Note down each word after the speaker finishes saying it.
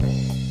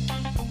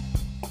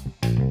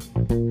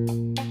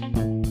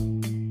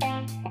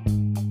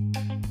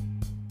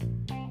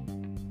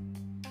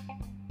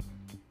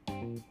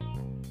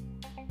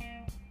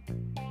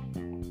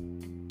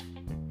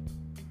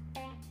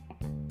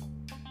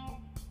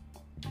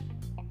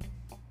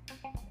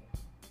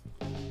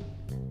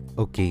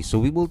Okay, so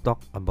we will talk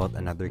about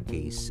another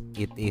case.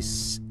 It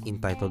is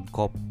entitled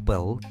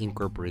KOPPEL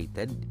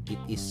Incorporated.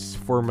 It is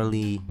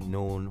formerly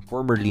known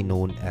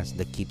as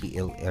the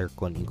KPL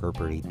AIRCON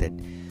Incorporated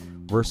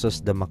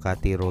versus the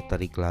MAKATI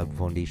Rotary Club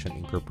Foundation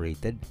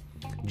Incorporated,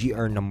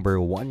 GR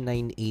number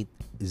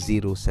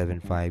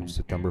 198075,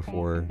 September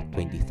 4,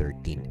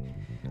 2013.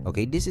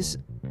 Okay, this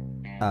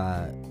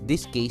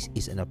case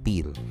is an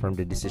appeal from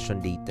the decision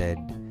dated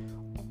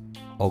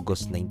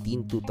August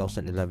 19,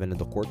 2011 of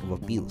the Court of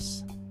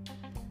Appeals.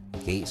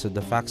 Okay, so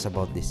the facts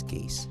about this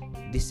case.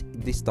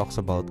 This talks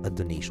about a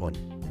donation.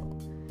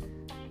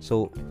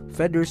 So,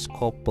 Fedders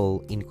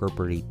Koppel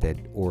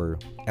Incorporated, or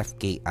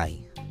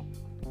FKI.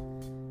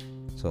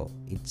 So,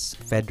 it's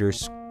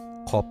Fedders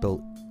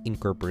Koppel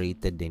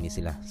Incorporated din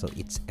sila. So,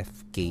 it's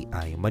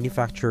FKI.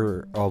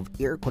 Manufacturer of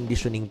air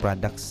conditioning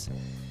products.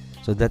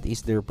 So, that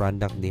is their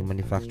product. They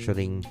manufacture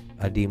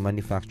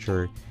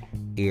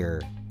air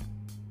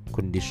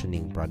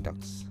conditioning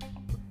products.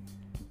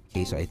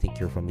 Okay, so I think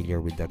you're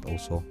familiar with that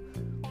also.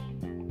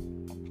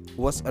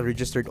 Was a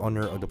registered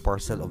owner of the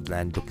parcel of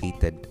land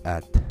located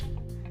at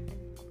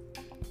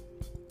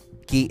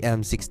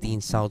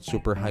KM16 South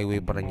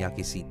Superhighway,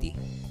 Parañaque City,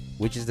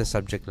 which is the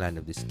subject land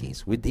of this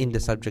case. Within the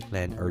subject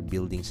land are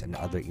buildings and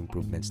other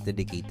improvements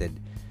dedicated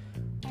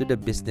to the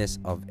business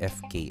of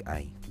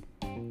FKI.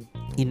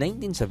 In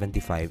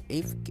 1975,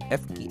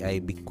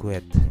 FKI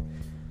bequeathed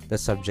the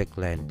subject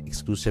land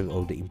exclusive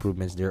of the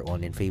improvements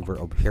thereon in favor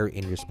of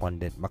herein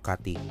respondent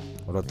MAKATI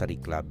Rotary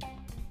Club.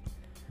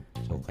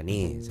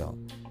 So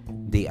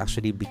they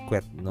actually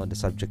bequeathed the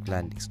subject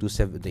land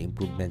exclusive of the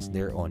improvements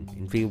thereon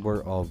in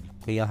favor of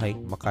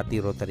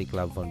MAKATI Rotary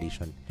Club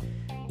Foundation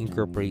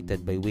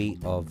Incorporated by way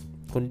of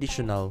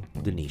conditional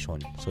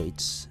donation. So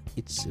it's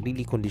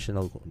really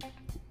conditional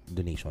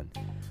donation.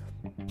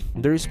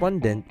 The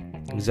respondent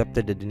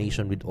accepted the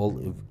donation with all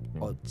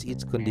of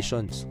its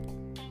conditions.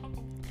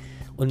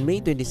 On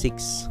May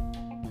 26,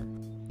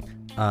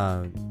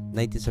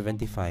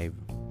 1975,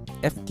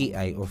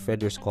 FKI or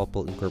Fedders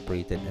Koppel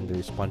Incorporated and the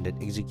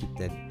respondent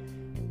executed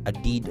a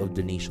deed of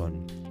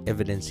donation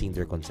evidencing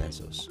their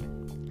consensus.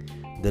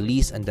 The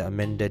lease and the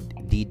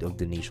amended deed of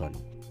donation.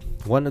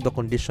 One of the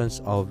conditions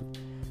of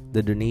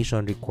the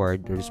donation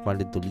required the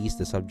respondent to lease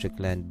the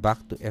subject land back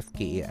to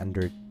FKI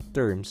under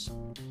terms.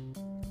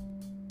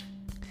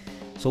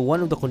 So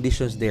one of the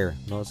conditions there,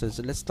 so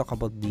let's talk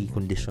about the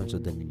conditions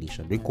of the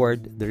donation.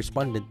 Required the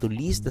respondent to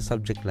lease the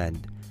subject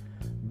land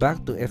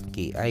back to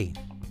FKI.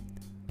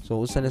 So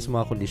usa na sa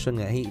mga condition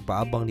nga, hey,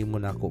 ipaabang ni mo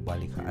na ako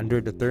balik ha,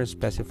 under the terms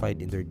specified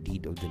in their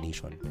deed of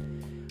donation.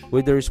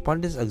 With the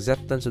respondent's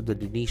acceptance of the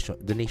donation,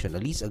 a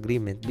lease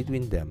agreement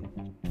between them,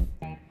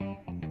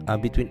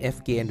 between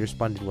FKI and the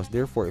respondent was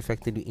therefore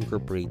effectively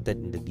incorporated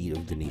in the deed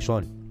of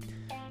donation.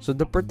 So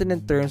the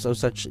pertinent terms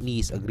of such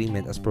lease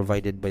agreement as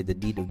provided by the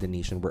deed of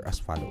donation were as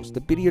follows.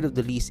 The period of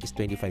the lease is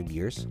 25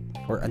 years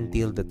or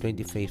until the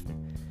 25th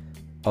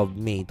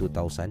of May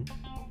 2000.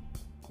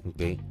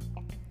 Okay.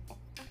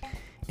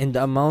 And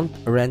the amount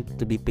rent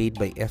to be paid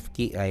by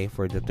FKI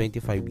for the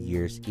 25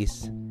 years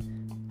is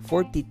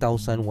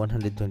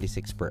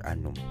 40,126 per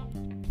annum.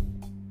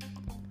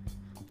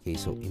 Okay,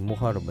 so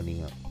imuha ra ba ni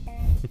nga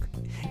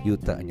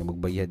yuta anya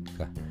magbayad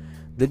ka.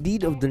 The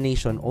deed of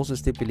donation also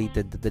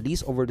stipulated that the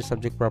lease over the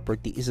subject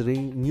property is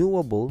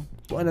renewable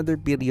to another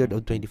period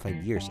of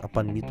 25 years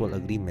upon mutual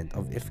agreement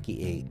of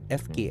FKI,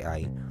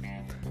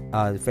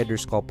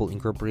 Fedders Koppel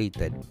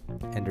Incorporated,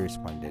 and the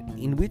respondent,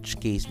 in which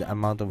case the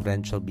amount of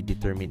rent shall be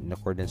determined in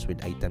accordance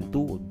with Item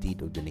 2 of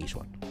Deed of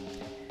Donation.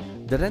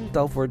 The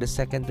rental for the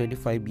second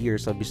 25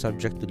 years shall be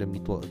subject to the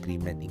mutual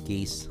agreement. In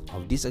case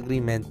of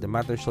disagreement, the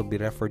matter shall be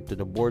referred to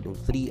the board of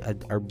 3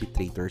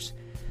 arbitrators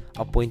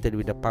appointed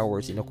with the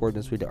powers in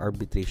accordance with the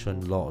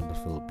Arbitration Law of the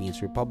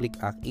Philippines Republic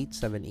Act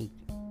 878.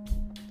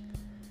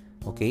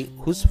 Okay,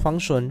 whose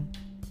function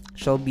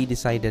shall be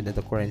decided at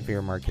the current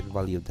fair market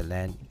value of the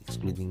land,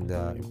 excluding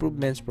the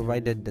improvements,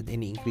 provided that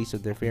any increase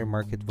of the fair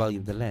market value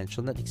of the land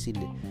shall not exceed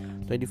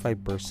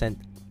 25%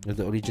 of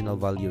the original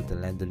value of the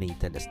land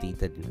donated as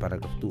stated in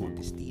paragraph 2 of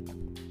this deed.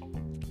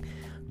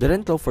 The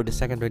rental for the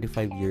second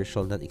 25 years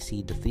shall not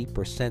exceed the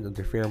 3% of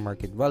the fair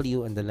market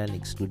value and the land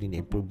excluding the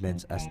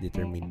improvements as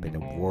determined by the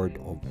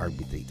board of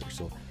arbitrators.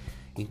 So,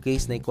 in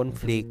case na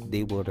conflict,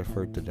 they will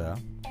refer to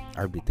the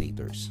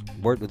arbitrators,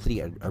 board of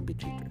 3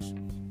 arbitrators.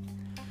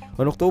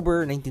 On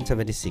October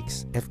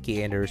 1976,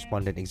 FKI and the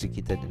respondent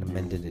executed and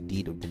amended the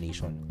deed of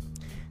donation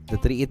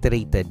that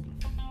reiterated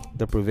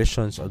the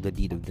provisions of the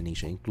deed of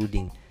donation,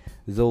 including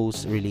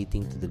those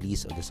relating to the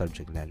lease of the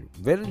subject land.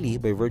 Verily,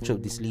 by virtue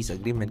of this lease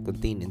agreement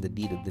contained in the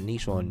deed of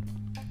donation,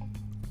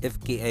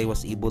 FKI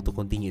was able to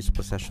continue its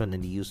possession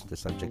and the use of the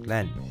subject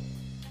land.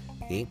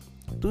 Okay?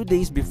 2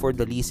 days before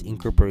the lease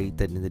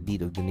incorporated in the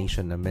deed of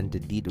donation,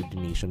 amended deed of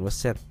donation was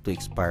set to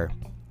expire.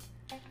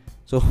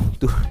 So,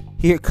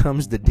 here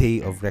comes the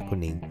day of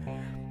reckoning.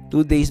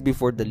 2 days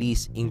before the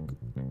lease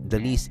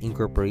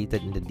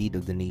incorporated in the deed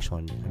of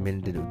donation,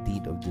 amended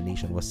deed of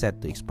donation was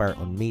set to expire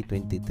on May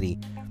 23,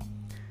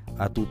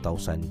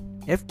 2000.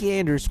 FKA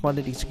and the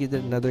respondent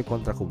executed another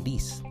contract of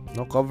lease,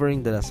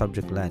 covering the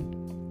subject land.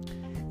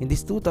 In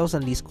this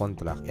 2000 lease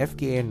contract,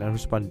 FKA and the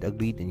respondent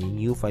agreed on a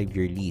new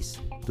 5-year lease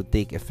to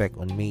take effect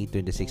on May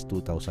 26,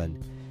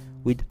 2000,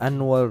 with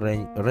annual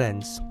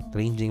rents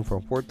ranging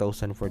from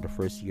 4,000 for the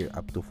first year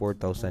up to 4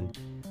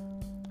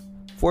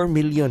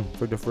 million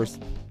for the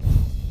first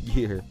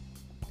year,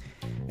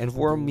 and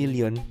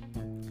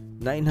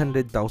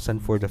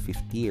 4,900,000 for the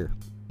 5th year.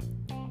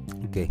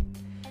 Okay.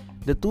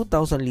 The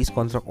 2000 lease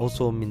contract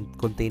also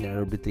contained an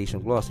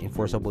arbitration clause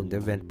enforceable in the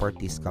event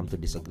parties come to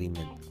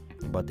disagreement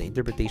about the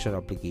interpretation,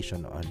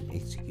 application, and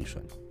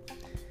execution.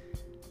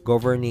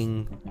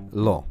 Governing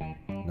law.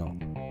 No.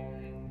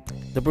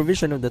 The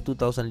provision of the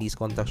 2000 lease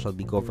contract shall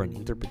be governed,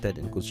 interpreted,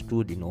 and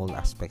construed in all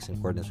aspects in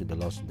accordance with the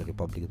laws of the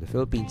Republic of the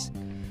Philippines.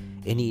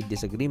 Any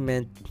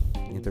disagreement,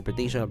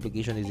 interpretation,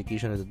 application,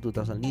 execution of the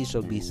 2000 lease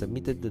shall be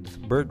submitted to the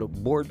board of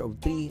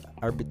 3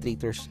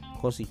 arbitrators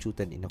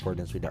constituted in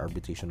accordance with the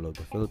arbitration law of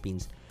the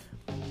Philippines.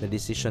 The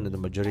decision of the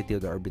majority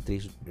of the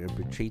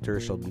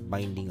arbitrators shall be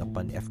binding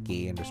upon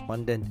FKA and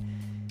respondent.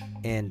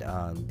 And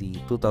the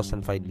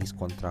 2005 lease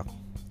contract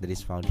that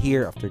is found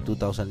here, after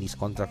 2000 lease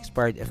contract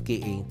expired,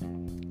 FKA.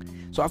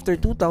 So after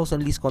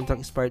 2000 lease contract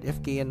expired,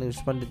 FKA and the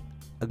respondent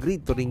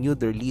agreed to renew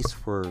their lease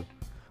for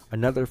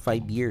another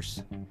 5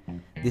 years.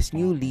 This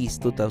new lease,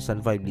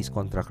 2005 lease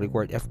contract,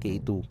 required FKA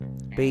to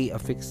pay a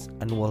fixed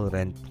annual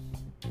rent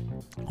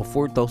of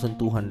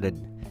 4,200.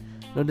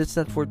 No, that's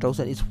not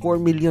 4,000. It's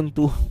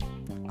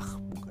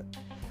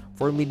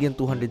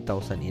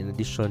 4,200,000 in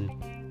addition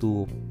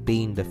to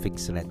paying the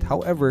fixed rent.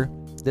 However,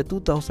 the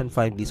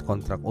 2005 lease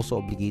contract also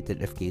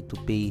obligated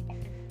FKA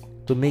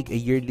to make a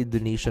yearly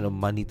donation of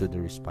money to the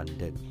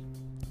respondent.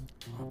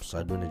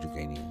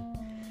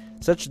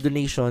 Such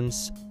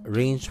donations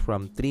range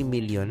from 3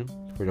 million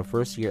for the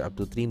first year up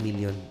to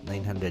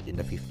 3,900,000 in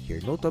the 5th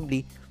year.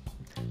 Notably,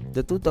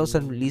 the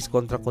 2000 lease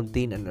contract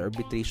contained an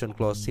arbitration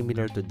clause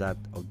similar to that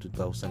of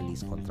 2000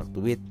 lease contract, to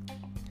wit,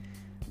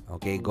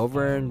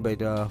 governed by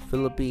the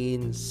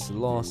Philippines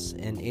laws,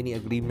 and any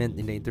agreement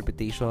in the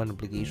interpretation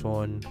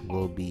application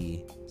will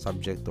be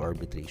subject to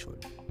arbitration.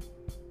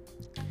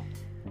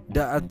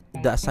 The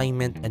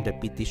assignment and the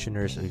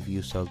petitioner's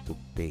refusal to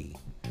pay.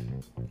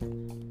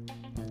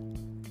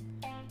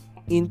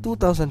 In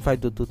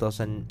 2005 to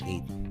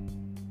 2008,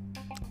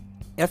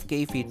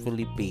 FKA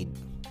faithfully paid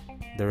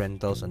the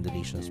rentals and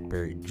donations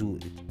per June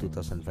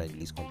 2005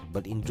 lease contract.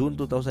 But in June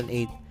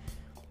 2008,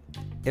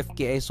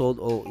 FKA sold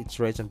all its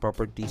rights and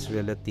properties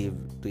relative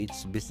to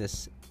its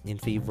business in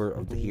favor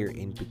of the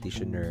herein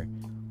petitioner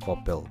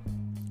KOPPEL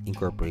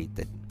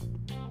Incorporated.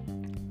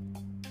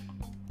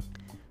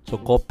 So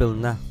KOPPEL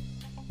na.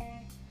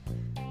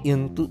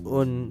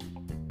 On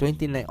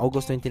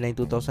August 29,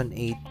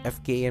 2008,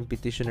 FKA and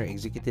petitioner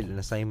executed an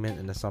assignment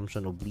and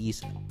assumption of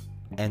lease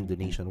and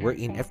donation,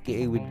 wherein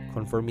FKA, with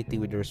conformity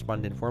with the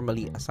respondent,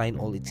 formally assigned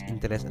all its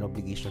interests and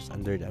obligations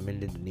under the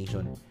amended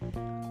donation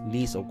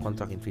lease of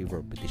contract in favor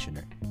of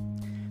petitioner.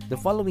 The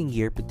following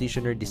year,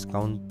 petitioner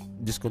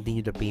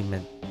discontinued the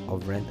payment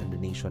of rent and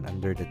donation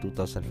under the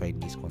 2005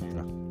 lease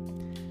contract.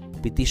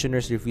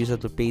 Petitioner's refusal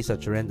to pay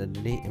such rent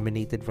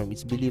emanated from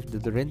its belief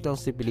that the rental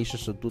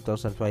stipulations of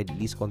 2005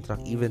 lease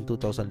contract, even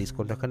 2000 lease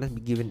contract, cannot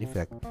be given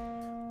effect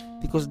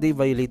because they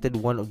violated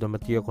one of the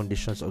material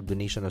conditions of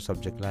donation of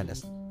subject land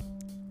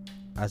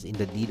as in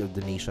the deed of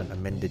donation,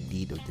 amended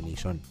deed of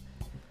donation.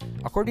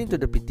 According to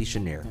the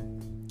petitioner,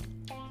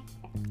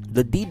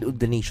 the deed of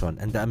donation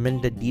and the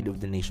amended deed of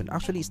donation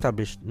actually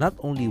established not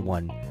only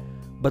one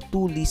but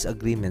 2 lease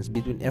agreements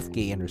between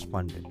FKA and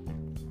respondent.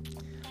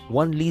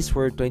 One lease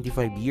for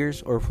 25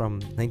 years or from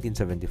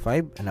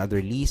 1975,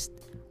 another lease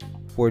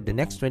for the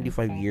next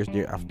 25 years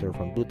thereafter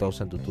from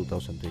 2000 to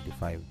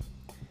 2025.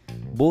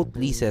 Both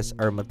leases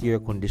are material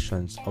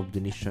conditions of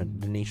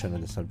donation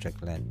of the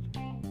subject land.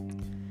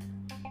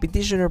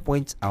 Petitioner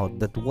points out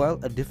that while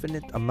a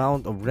definite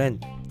amount of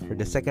rent for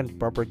the second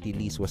property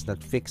lease was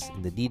not fixed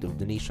in the deed of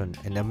donation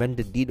and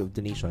amended deed of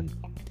donation,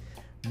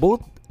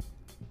 both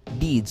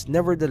deeds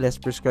nevertheless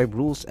prescribe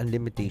rules and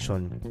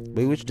limitations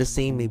by which the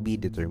same may be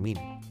determined.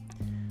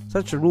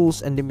 Such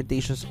rules and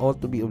limitations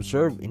ought to be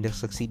observed in the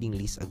succeeding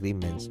lease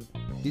agreements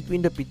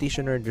between the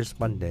petitioner and the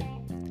respondent.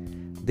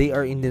 They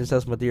are in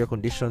themselves material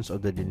conditions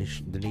of the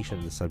donation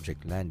of the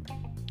subject land.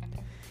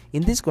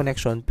 In this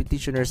connection,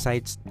 petitioner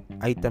cites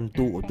item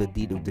 2 of the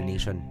deed of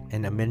donation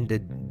and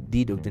amended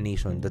deed of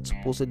donation that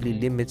supposedly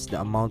limits the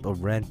amount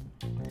of rent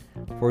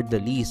for the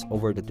lease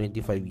over the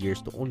 25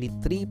 years to only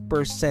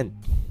 3%.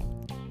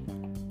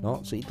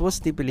 So it was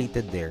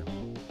stipulated there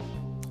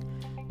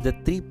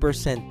that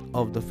 3%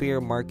 of the fair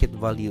market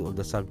value of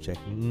the subject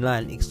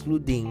land,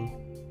 excluding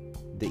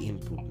the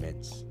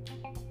improvements.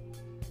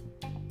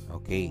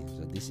 Okay,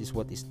 so this is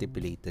what is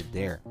stipulated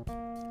there.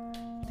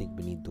 I think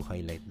we need to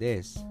highlight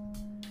this.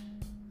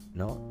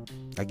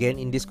 Again,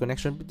 in this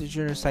connection,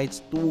 petitioner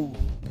cites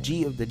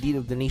 2G of the deed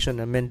of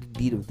donation, amended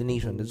deed of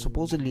donation, that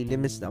supposedly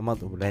limits the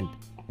amount of rent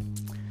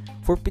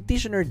For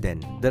petitioner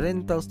then, the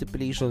rental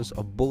stipulations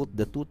of both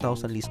the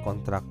 2000 lease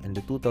contract and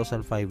the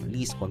 2005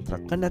 lease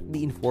contract cannot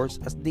be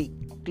enforced as they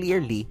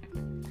clearly,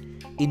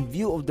 in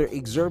view of their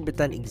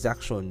exorbitant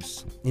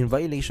exactions in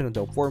violation of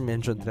the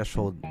aforementioned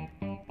threshold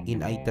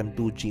in item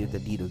 2G of the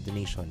deed of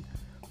donation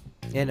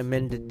and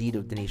amended deed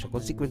of donation.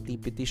 Consequently,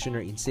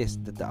 petitioner insists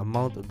that the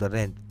amount of the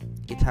rent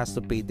it has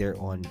to pay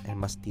thereon and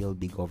must still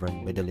be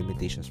governed by the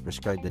limitations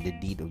prescribed in the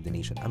deed of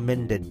donation,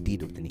 amended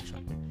deed of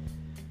donation.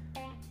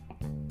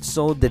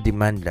 So the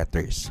demand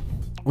letters.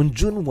 On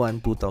June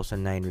 1,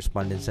 2009,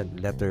 respondent sent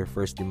a letter,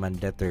 first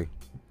demand letter,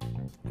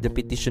 the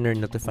petitioner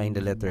notifying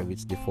the letter of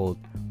its default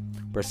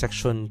per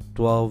section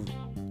 12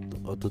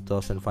 of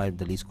 2005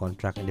 the lease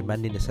contract and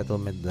demanding the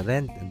settlement of the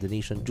rent and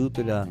donation due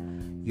to the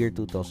year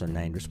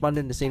 2009.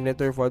 Respondent in the same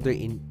letter further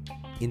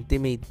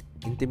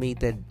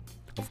intimated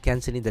of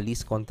cancelling the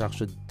lease contract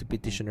should the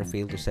petitioner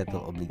fail to settle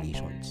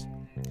obligations.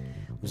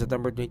 On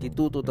September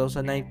 22,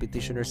 2009,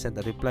 petitioner sent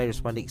a reply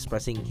responding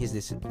expressing his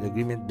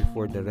disagreement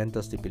before the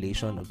rental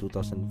stipulation of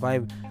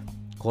 2005,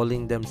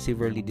 calling them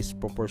severely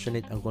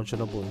disproportionate,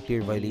 unconscionable, and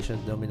clear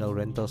violations of nominal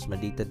rentals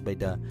mandated by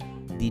the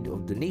deed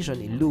of donation.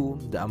 In lieu,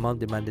 the amount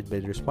demanded by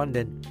the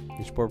respondent,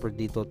 which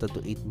property totaled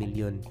to 8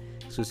 million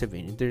exclusive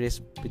in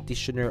interest,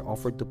 petitioner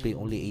offered to pay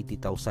only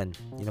 80,000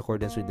 in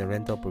accordance with the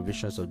rental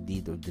provisions of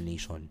deed of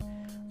donation.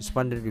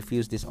 Respondent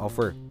refused this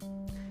offer.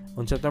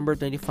 On September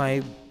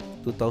 25,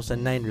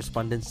 2009,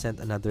 respondent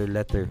sent another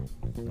letter,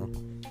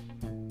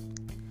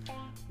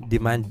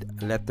 demand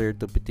letter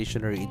to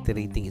petitioner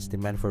reiterating its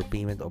demand for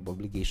payment of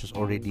obligations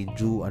already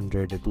due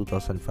under the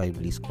 2005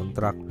 lease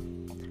contract.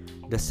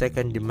 The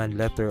second demand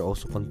letter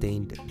also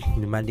contained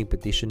demanding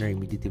petitioner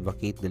immediately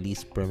vacate the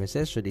lease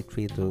premises should it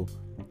fail to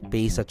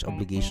pay such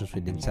obligations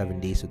within 7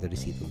 days of the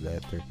receipt of the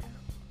letter.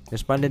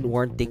 Respondent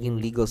warned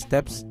taking legal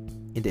steps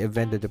in the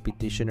event that the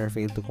petitioner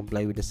failed to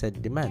comply with the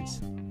said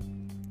demands.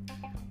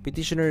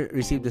 Petitioner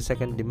received the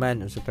second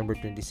demand on September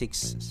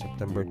 26,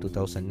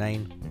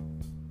 2009.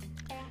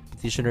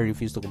 Petitioner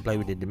refused to comply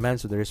with the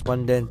demands of the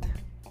respondent.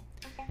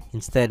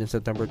 Instead, on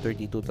September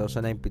 30,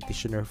 2009,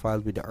 petitioner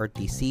filed with the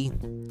RTC,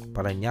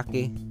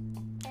 Parañaque,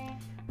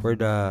 for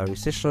the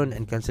rescission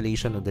and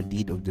cancellation of the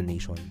deed of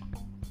donation.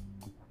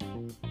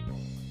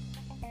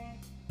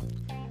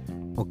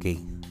 Okay,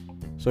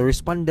 so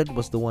respondent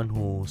was the one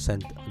who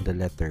sent the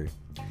letter,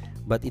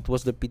 but it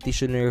was the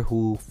petitioner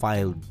who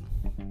filed,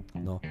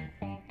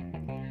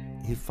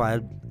 he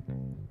filed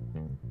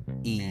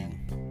a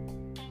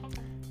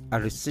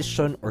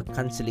rescission or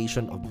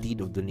cancellation of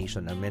deed of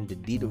donation,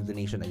 amended deed of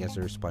donation against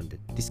the respondent.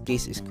 This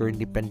case is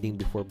currently pending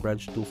before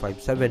branch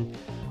 257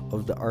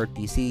 of the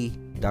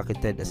RTC,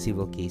 docketed as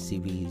civil case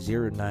CV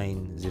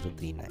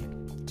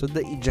 09039. So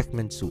the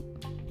ejectment suit.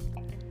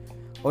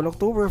 On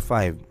October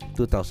 5,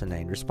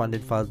 2009,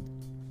 respondent filed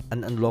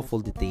an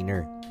unlawful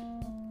detainer,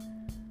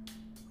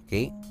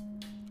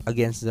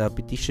 against the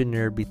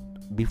petitioner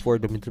before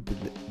the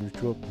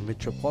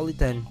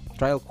Metropolitan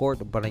Trial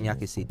Court of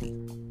Parañaque City.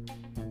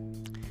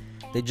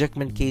 The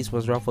ejectment case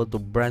was referred to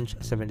branch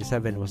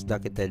 77, was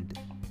docketed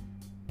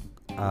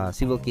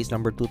civil case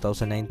number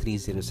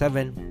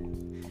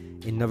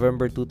 2009-307. In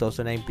November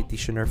 2009,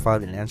 petitioner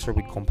filed an answer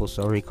with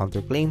compulsory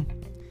counterclaim.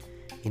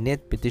 In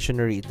it,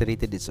 petitioner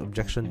reiterated its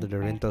objection to the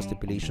rental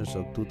stipulations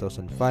of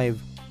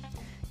 2005.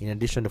 In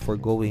addition to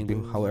foregoing,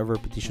 however,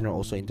 petitioner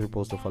also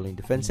interposed the following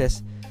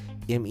defenses.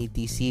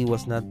 METC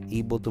was not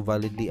able to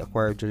validly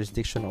acquire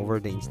jurisdiction over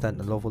the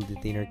instant unlawful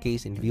detainer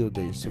case in view of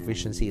the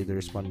insufficiency of the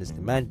respondent's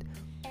demand.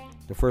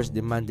 The first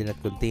demand did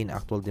not contain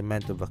actual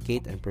demand to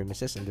vacate and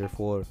premises, and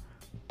therefore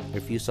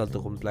refusal to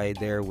comply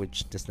there,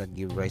 which does not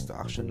give rise to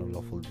action of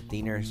lawful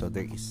detainer. So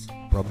there is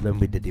problem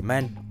with the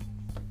demand.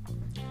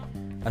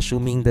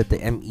 Assuming that the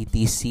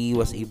METC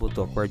was able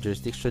to acquire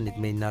jurisdiction, it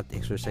may not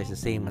exercise the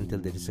same until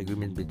the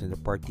disagreement between the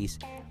parties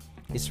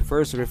is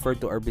first referred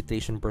to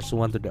arbitration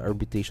pursuant to the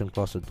arbitration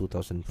clause of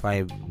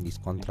 2005 in this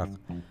contract.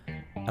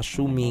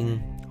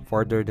 Assuming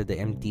further that the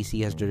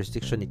MTC has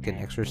jurisdiction it can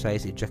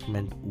exercise,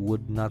 ejectment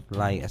would not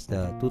lie as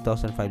the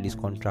 2005 lease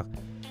contract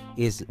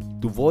is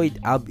void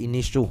ab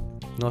initio.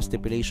 No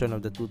stipulation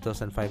of the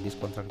 2005 lease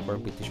contract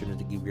requiring petitioner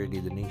to give yearly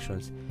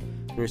donations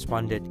to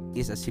respondent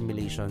is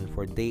assimilation,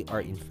 for they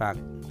are in fact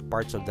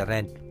parts of the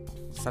rent.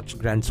 Such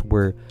grants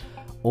were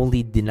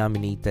only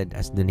denominated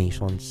as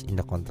donations in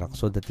the contract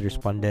so that the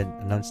respondent,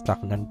 a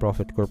non-stock,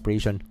 non-profit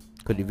corporation,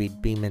 could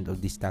evade payment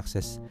of these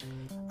taxes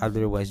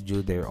otherwise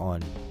due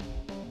thereon.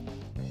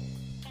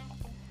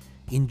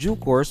 In due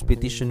course,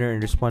 petitioner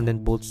and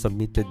respondent both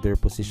submitted their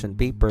position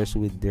papers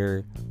with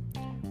their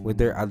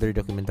other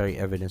documentary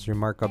evidence.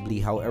 Remarkably,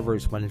 however,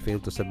 respondent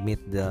failed to submit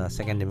the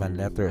second demand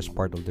letter as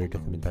part of their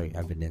documentary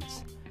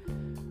evidence.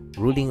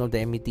 Ruling of the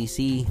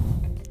METC,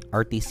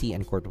 RTC,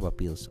 and Court of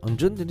Appeals. On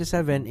June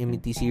 27,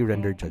 METC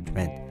rendered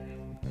judgment.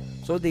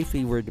 So they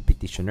favored the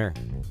petitioner.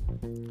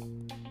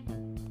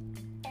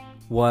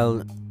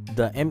 While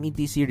the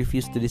METC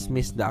refused to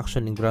dismiss the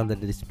action in ground that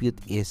the dispute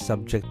is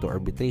subject to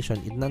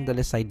arbitration, it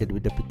nonetheless sided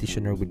with the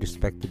petitioner with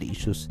respect to the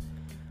issues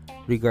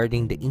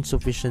regarding the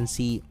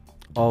insufficiency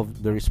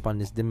of the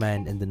respondent's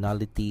demand and the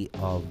nullity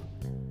of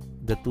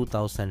the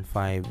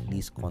 2005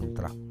 lease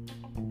contract.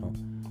 No?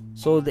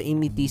 So the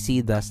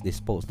METC thus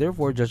disposed.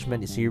 Therefore,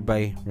 judgment is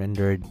hereby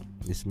rendered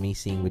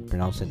dismissing with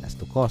pronouncement as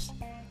to cause.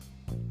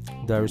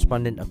 The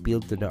respondent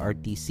appealed to the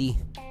RTC.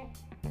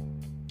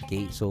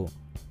 Okay, so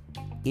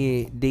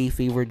they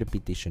favor the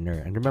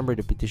petitioner. And remember,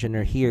 the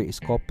petitioner here is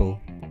KOPPEL.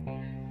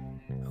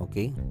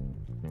 Okay,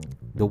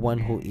 the one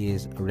who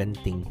is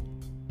renting,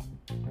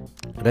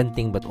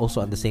 but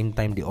also at the same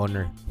time the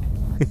owner.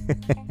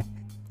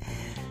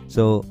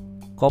 So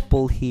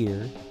KOPPEL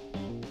here,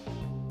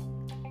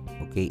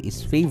 okay,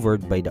 is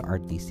favored by the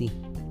RTC.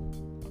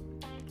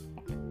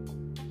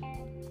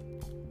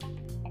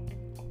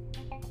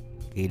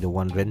 Okay, the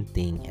one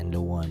renting and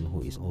the one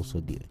who is also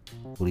the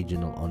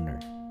original owner.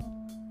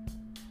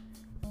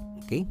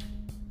 Okay,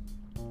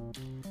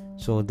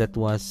 so that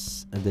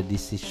was the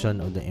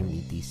decision of the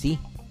METC.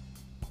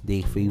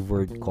 They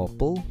favored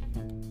KOPPEL.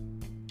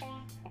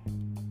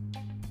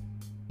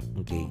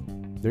 Okay,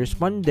 the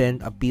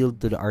respondent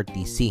appealed to the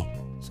RTC.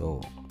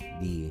 So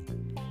the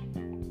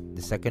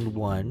second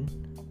one,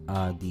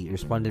 the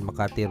respondent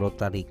MAKATI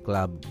Rotary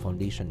Club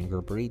Foundation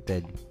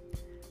Incorporated,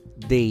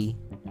 they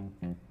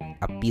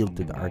appealed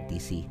to the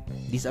RTC.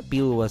 This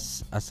appeal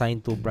was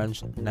assigned to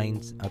branch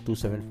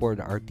 9274,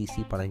 the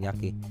RTC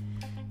Parañaque.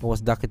 It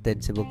was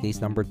docketed civil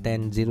case number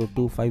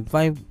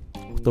 10-0255,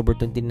 October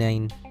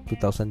 29,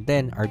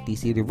 2010,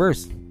 RTC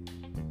reversed.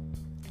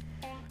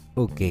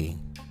 Okay,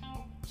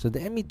 so the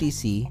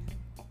METC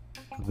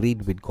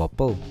agreed with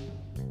KOPPEL,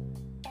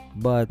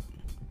 but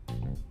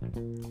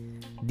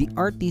the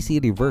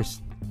RTC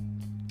reversed.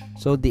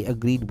 So they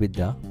agreed with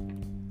the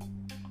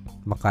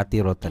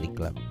MAKATI Rotary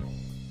Club.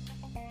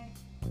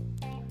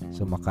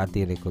 So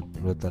MAKATI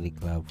Rotary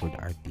Club for the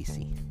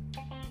RTC.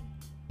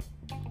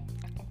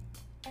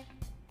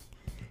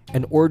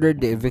 And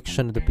ordered the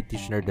eviction of the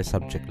petitioner the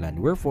subject land.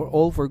 Wherefore,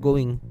 all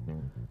foregoing,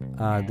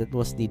 that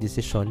was the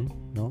decision,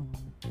 no?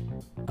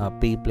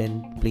 Pay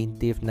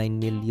plaintiff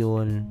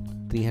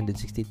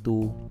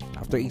 9,362,000.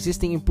 After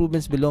existing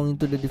improvements belonging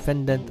to the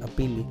defendant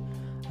appellee,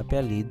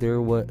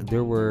 there were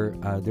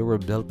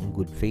dealt in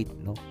good faith,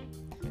 no?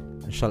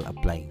 Shall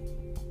apply.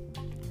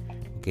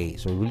 Okay,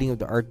 so ruling of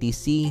the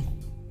RTC.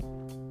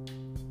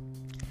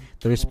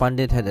 The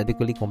respondent had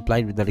adequately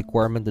complied with the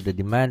requirement of the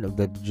demand of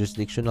the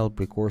jurisdictional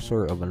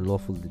precursor of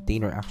unlawful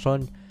detainer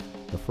action.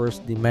 The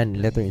first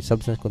demand letter in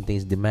substance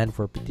contains demand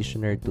for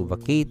petitioner to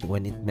vacate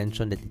when it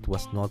mentioned that it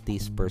was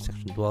noticed per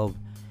section 12.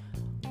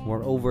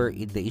 Moreover,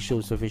 the issue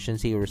of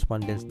sufficiency of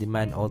respondent's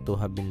demand ought to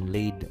have been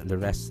laid the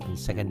rest on the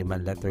second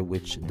demand letter,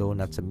 which, though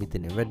not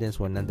submitted in evidence,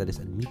 were nonetheless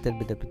admitted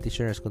by the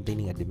petitioner as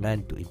containing a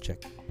demand to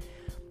eject.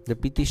 The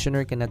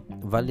petitioner cannot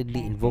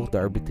validly invoke the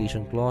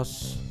arbitration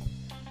clause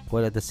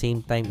while at the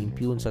same time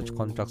impugn such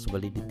contract's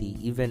validity,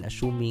 even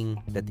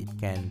assuming that it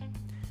can.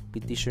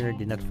 Petitioner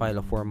did not file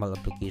a formal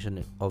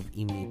application of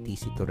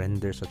METC to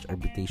render such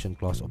arbitration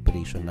clause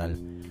operational.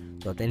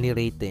 So at any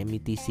rate, the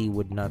METC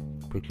would not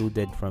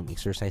precluded from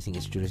exercising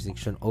its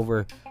jurisdiction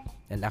over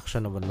an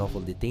action of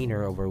unlawful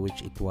detainer over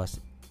which it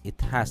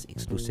has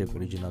exclusive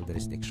original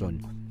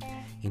jurisdiction.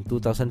 In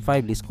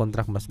 2005, this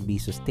contract must be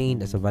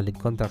sustained as a valid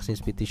contract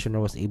since petitioner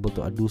was able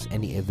to adduce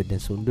any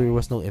evidence, so there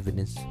was no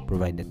evidence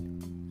provided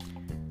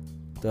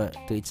to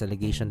its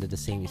allegation that the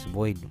same is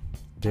void.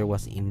 There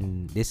was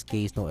in this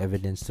case no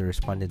evidence the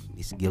respondent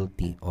is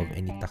guilty of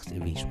any tax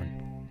evasion.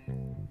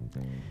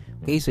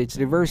 Okay, so it's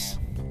reverse.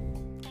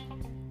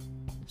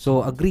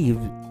 So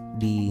aggrieved,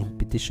 the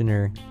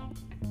petitioner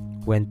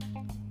went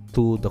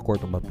to the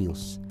Court of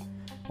Appeals.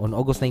 On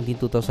August 19,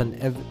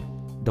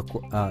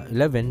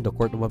 2011, the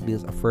Court of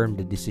Appeals affirmed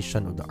the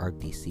decision of the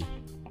RTC.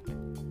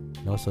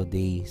 No, so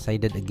they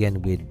sided again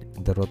with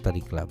the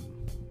Rotary Club.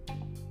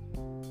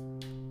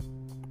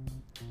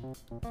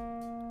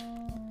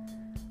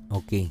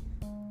 Okay,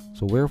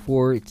 so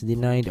wherefore it's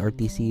denied.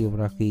 RTC of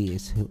Rocky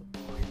is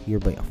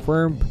hereby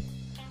affirmed.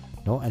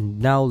 No, and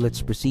now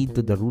let's proceed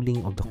to the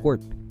ruling of the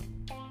court.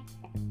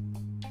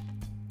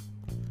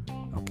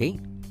 Okay,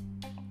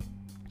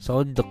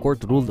 so the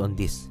court ruled on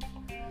this.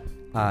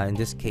 In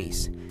this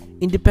case,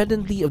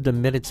 independently of the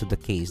merits of the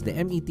case, the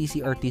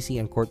METC, RTC,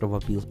 and Court of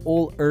Appeals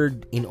all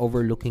erred in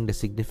overlooking the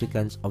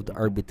significance of the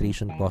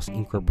arbitration clause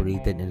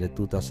incorporated in the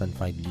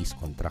 2005 lease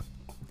contract.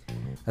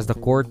 As the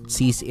court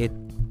sees it,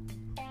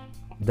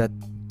 that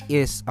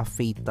is a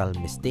fatal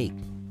mistake.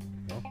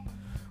 No?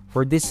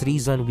 For this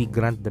reason, we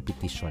grant the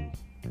petition.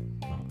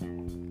 No?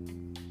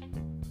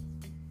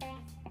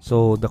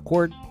 So the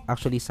court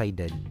actually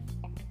sided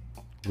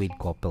with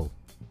KOPPEL.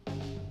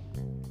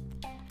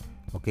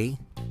 Okay?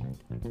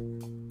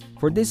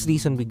 For this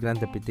reason, we grant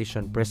the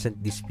petition.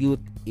 Present dispute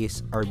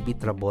is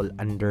arbitrable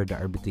under the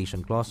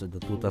arbitration clause of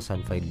the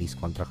 2005 lease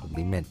contract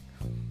agreement.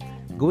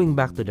 Going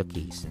back to the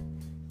case,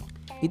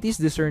 it is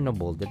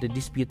discernible that the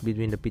dispute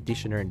between the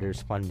petitioner and the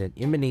respondent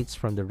emanates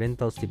from the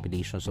rental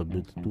stipulations of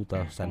the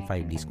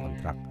 2005 lease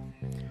contract.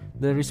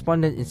 The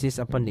respondent insists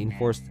upon the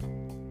enforced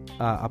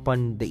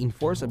upon the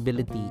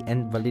enforceability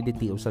and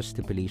validity of such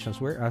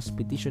stipulations, whereas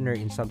petitioner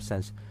in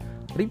substance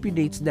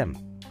repudiates them.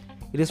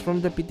 It is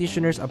from the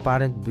petitioner's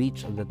apparent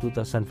breach of the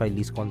 2005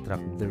 lease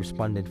contract the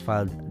respondent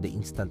filed the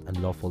instant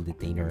unlawful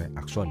detainer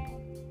action.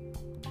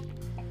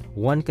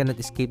 One cannot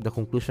escape the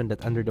conclusion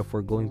that under the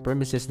foregoing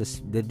premises,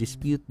 the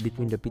dispute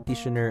between the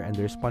petitioner and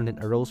the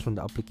respondent arose from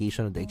the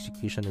application of the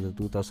execution of the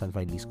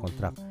 2005 lease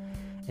contract.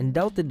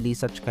 Undoubtedly,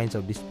 such kinds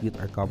of dispute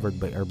are covered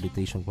by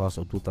arbitration clause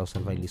of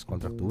 2005 lease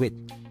contract, to wit,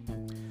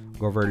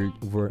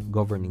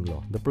 governing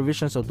law. The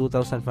provisions of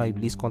 2005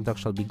 lease contract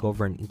shall be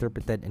governed,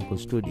 interpreted, and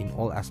construed in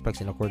all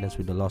aspects in accordance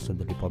with the laws of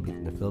the Republic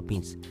of the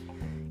Philippines.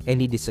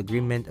 Any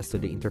disagreement as to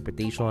the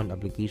interpretation,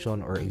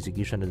 application, or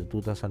execution of the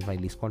 2005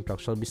 lease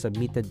contract shall be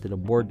submitted to the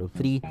board of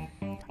 3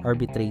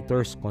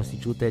 arbitrators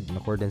constituted in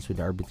accordance with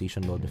the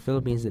arbitration law of the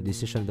Philippines. The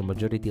decision of the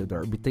majority of the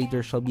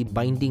arbitrators shall be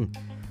binding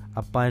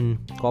upon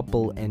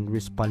KOPPEL and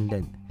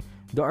Respondent.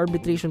 The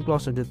arbitration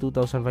clause of the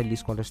 2005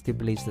 lease contract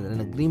stipulates that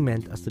an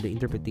agreement as to the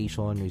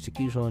interpretation or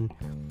execution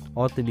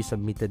ought to be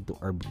submitted to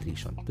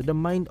arbitration. To the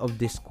mind of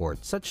this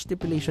court, such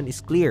stipulation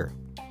is clear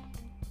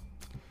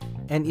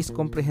and is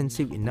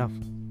comprehensive enough.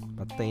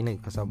 Patay na,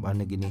 kasabaan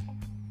na gini.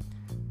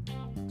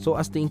 So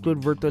as to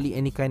include virtually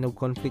any kind of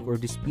conflict or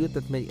dispute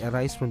that may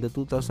arise from the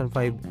 2005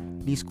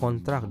 lease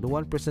contract. The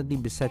one presently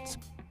besets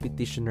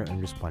petitioner and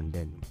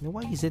respondent. Now,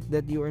 why is it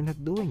that you are not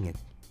doing it?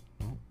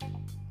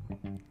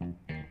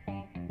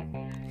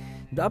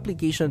 The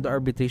application of the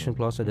arbitration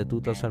clause of the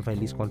 2005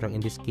 lease contract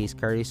in this case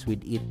carries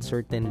with it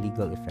certain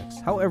legal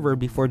effects. However,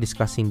 before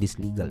discussing these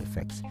legal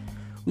effects,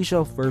 we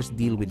shall first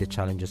deal with the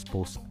challenges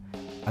posed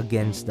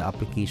against the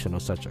application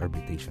of such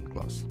arbitration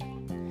clause.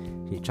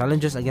 The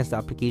challenges against the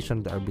application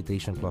of the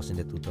arbitration clause in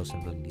the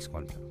 2005 lease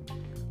contract.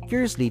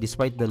 Curiously,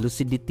 despite the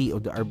lucidity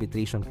of the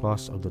arbitration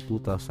clause of the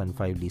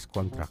 2005 lease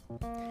contract,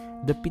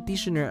 the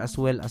petitioner as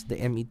well as the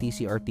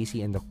METC,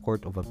 RTC, and the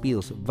Court of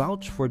Appeals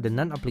vouched for the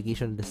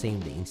non-application of the same in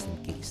the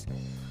instant case.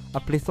 A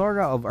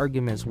plethora of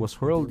arguments was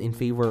hurled in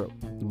favor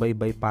by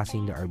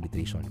bypassing the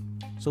arbitration.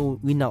 So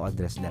we now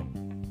address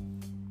them.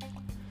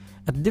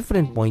 At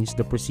different points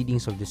the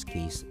proceedings of this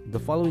case, the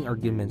following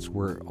arguments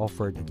were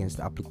offered against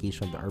the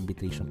application of the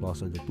arbitration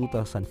clause of the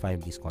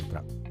 2005 lease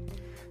contract.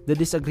 The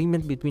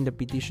disagreement between the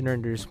petitioner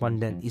and the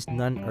respondent is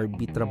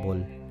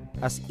non-arbitrable,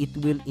 as it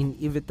will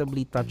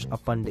inevitably touch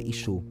upon the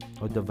issue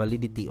of the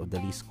validity of the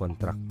lease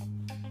contract.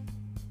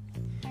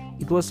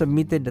 It was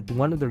submitted that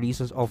one of the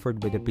reasons offered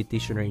by the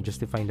petitioner in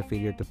justifying the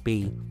failure to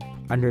pay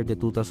under the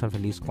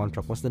 2005 lease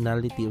contract was the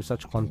nullity of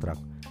such contract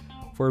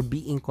for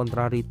being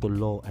contrary to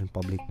law and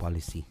public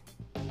policy.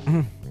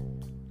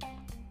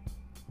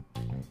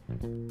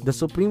 The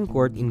Supreme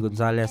Court in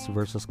Gonzales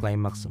versus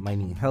Climax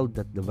Mining held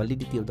that the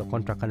validity of the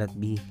contract cannot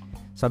be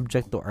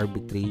subject to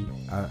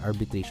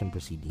arbitration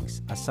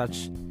proceedings. As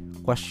such,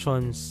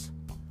 questions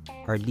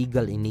are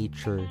legal in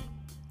nature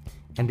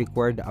and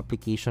require the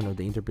application of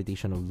the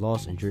interpretation of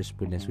laws and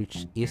jurisprudence,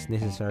 which is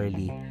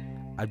necessarily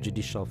a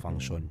judicial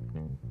function.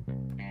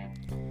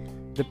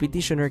 The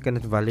petitioner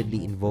cannot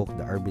validly invoke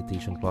the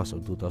arbitration clause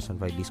of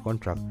 2005 lease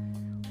contract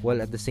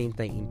while at the same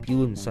time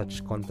impugn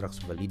such contract's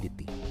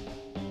validity.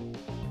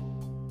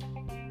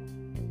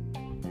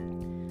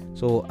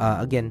 So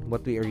again,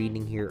 what we are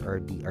reading here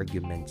are the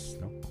arguments.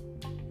 No?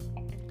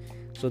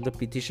 So the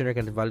petitioner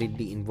can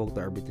validly invoke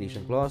the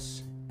arbitration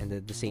clause and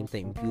at the same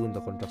time impugn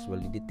the contract's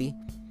validity.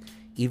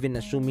 Even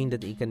assuming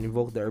that he can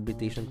invoke the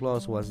arbitration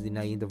clause whilst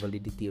denying the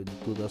validity of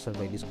the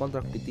 2005 lease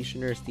contract,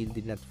 petitioner still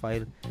did not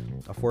file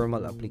a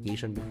formal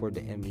application before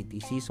the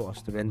METC so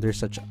as to render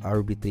such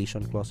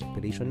arbitration clause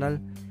operational.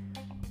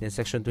 Then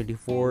Section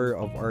 24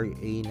 of RA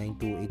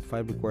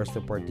 9285 requires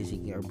the party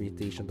seeking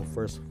arbitration to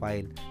first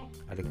file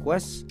a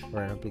request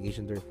or an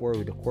application therefore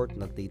with the court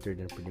not later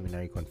than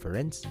preliminary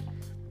conference.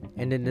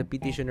 And then the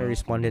petitioner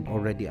respondent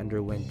already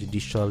underwent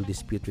judicial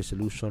dispute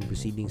resolution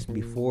proceedings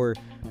before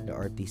the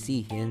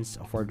RTC. Hence,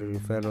 a further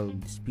referral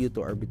dispute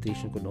to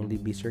arbitration could only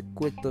be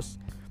circuitous.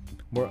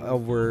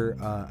 Moreover,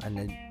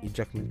 an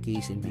ejectment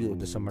case in view of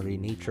the summary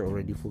nature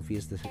already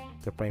fulfills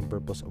the prime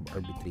purpose of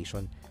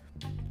arbitration,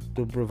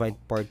 to provide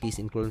parties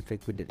in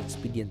conflict with an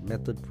expedient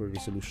method for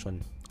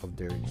resolution of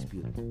their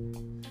dispute.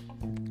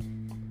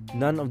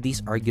 None of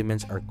these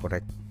arguments are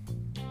correct.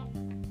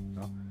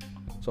 No?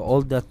 So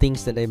all the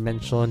things that I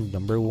mentioned,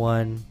 number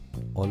one,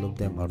 all of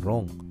them are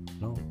wrong,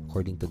 no,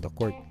 according to the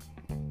court.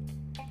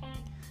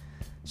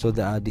 So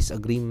the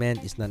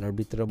disagreement is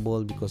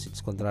non-arbitrable because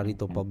it's contrary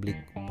to public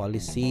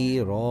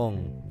policy,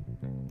 wrong.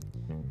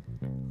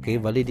 Okay,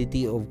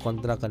 validity of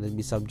contract cannot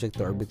be subject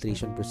to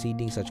arbitration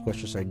proceedings. Such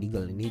questions are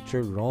legal in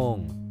nature,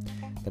 wrong.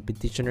 The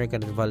petitioner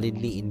cannot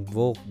validly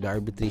invoke the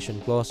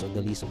arbitration clause of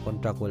the lease of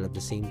contract while at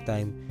the same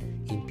time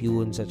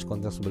impugn such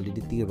contract's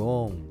validity,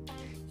 wrong.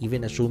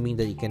 Even assuming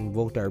that he can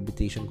invoke the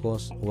arbitration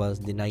clause while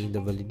denying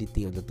the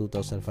validity of the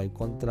 2005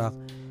 contract,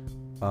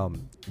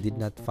 did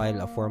not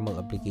file a formal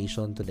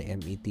application to the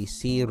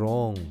METC,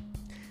 wrong.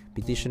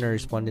 Petitioner,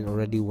 respondent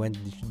already went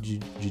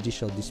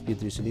judicial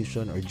dispute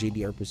resolution or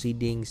JDR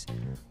proceedings,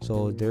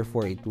 so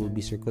therefore it will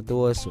be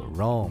circuitous.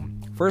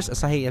 Wrong. First,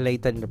 as I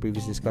highlighted in the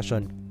previous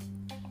discussion,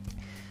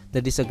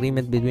 the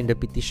disagreement between the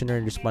petitioner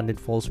and respondent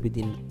falls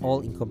within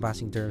all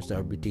encompassing terms of the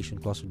arbitration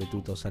clause of the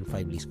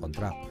 2005 lease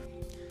contract.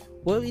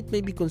 While it may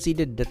be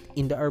considered that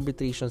in the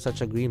arbitration such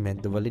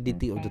agreement, the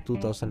validity of the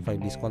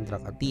 2005 lease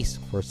contract, at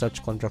least for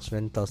such contracts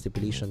rental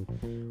stipulation,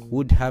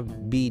 would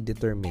have been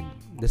determined,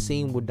 the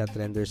same would not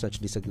render such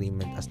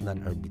disagreement as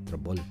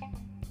non-arbitrable.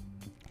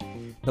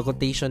 The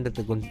quotation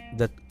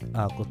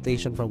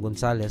quotation from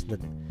Gonzales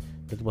that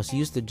was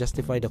used to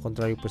justify the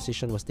contrary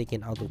position was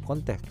taken out of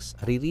context.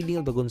 A rereading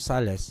of the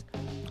Gonzales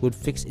would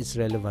fix its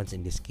relevance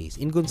in this case.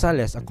 In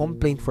Gonzales, a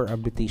complaint for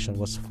arbitration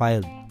was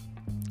filed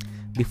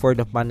before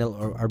the panel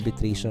or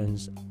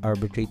arbitrators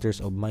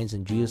of Mines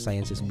and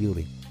Geosciences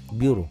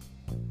Bureau,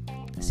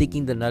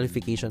 seeking the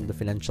nullification of the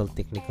financial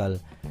technical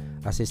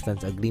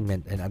assistance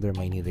agreement and other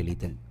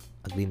mining-related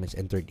agreements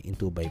entered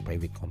into by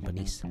private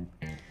companies.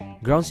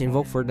 Grounds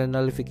invoked for the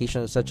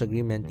nullification of such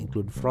agreement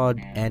include fraud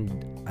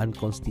and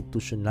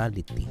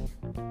unconstitutionality.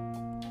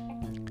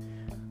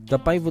 The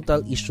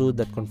pivotal issue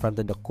that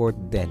confronted the court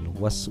then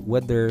was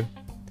whether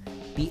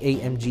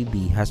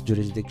PAMGB has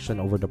jurisdiction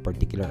over the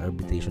particular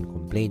arbitration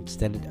complaint.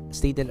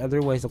 Stated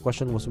otherwise, the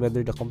question was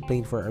whether the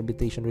complaint for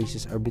arbitration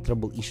raises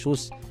arbitrable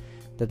issues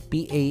that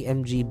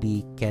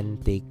PAMGB can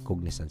take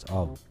cognizance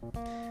of.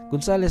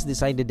 Gonzales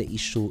decided the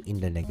issue in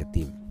the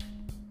negative,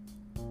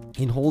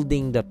 in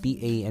holding the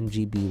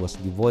PAMGB was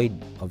devoid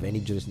of any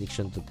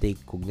jurisdiction to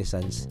take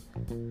cognizance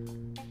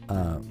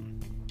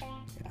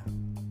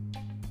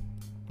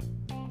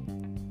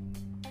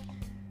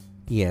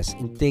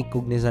take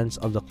cognizance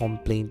of the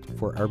complaint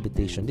for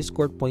arbitration. This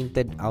court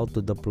pointed out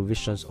to the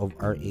provisions of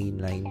RA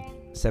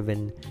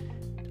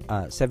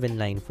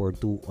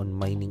 7942 on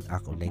Mining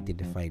Act of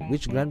 1995,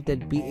 which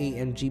granted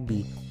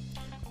PAMGB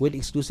with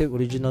exclusive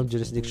original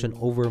jurisdiction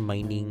over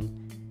mining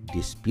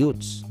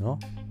disputes,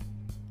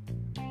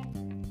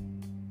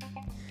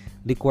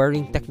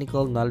 requiring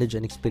technical knowledge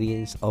and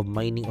experience of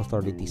mining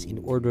authorities in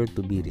order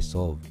to be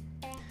resolved.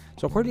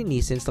 So accordingly,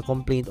 since the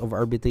complaint of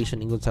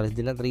arbitration in Gonzales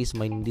did not raise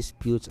mining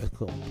disputes as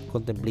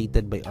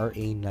contemplated by RA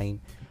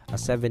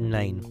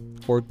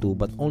 7942,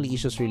 but only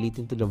issues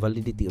relating to the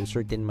validity of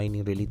certain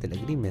mining-related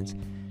agreements,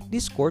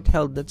 this court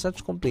held that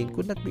such complaint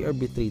could not be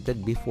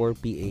arbitrated before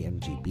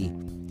PAMGB.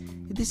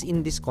 It is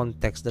in this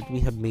context that we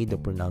have made a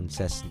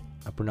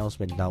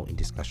pronouncement now in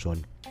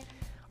discussion.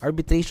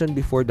 Arbitration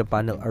before the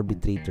panel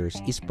arbitrators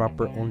is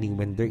proper only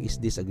when there is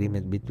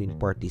disagreement between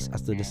parties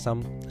as to the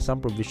some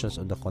provisions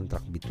of the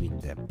contract between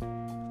them.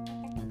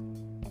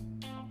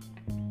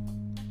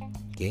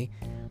 Okay?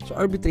 So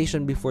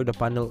arbitration before the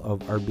panel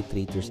of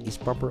arbitrators is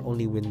proper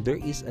only when there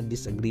is a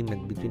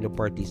disagreement between the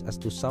parties as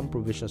to some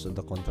provisions of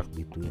the contract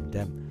between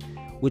them,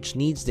 which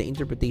needs the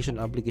interpretation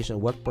and application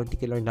of what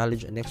particular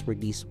knowledge and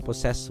expertise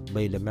possessed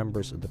by the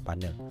members of the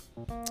panel.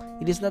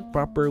 It is not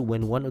proper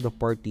when one of the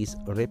parties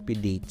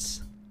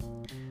repudiates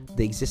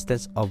the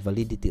existence of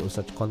validity of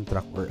such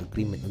contract or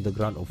agreement on the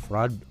ground of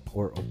fraud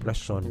or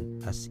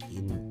oppression, as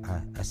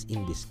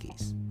in this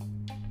case.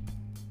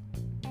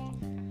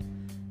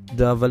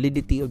 The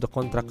validity of the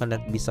contract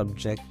cannot be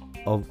subject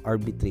of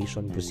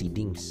arbitration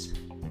proceedings.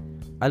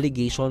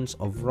 Allegations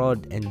of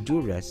fraud and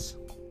duress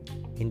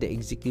in the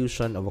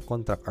execution of a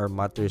contract are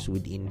matters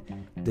within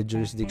the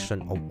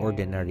jurisdiction of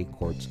ordinary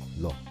courts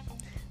of law.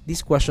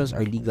 These questions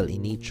are legal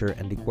in nature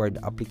and require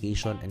the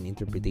application and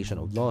interpretation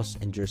of laws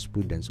and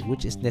jurisprudence,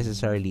 which is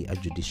necessarily a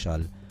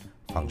judicial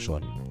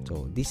function.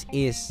 So this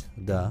is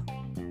the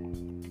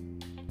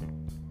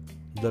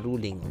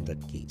ruling on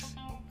that case.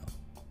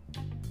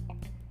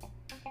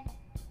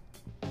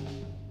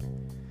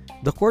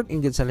 The court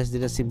in Gonzales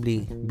did not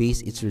simply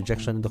base its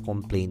rejection of the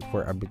complaint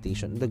for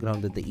arbitration on the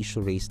ground that the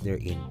issue raised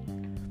therein,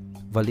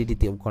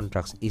 validity of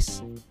contracts,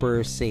 is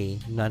per se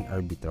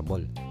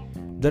non-arbitrable.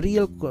 The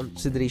real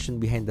consideration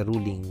behind the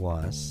ruling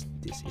was,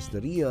 this is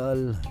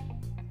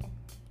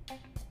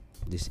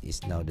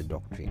now the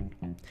doctrine.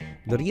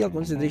 The real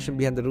consideration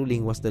behind the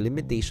ruling was the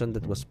limitation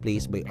that was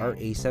placed by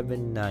RA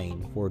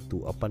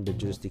 7942 upon the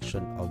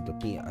jurisdiction of the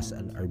PA as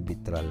an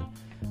arbitral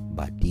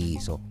body.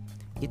 So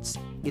it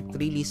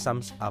really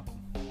sums up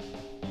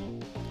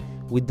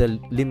with the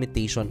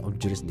limitation of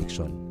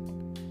jurisdiction.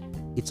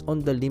 It's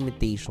on the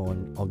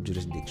limitation of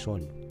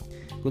jurisdiction.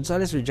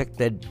 Gonzales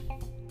rejected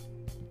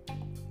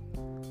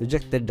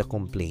the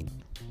complaint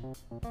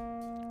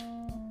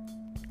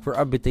for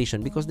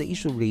arbitration because the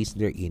issue raised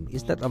therein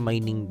is not a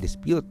mining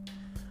dispute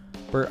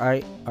per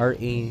RA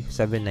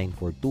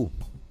 7942.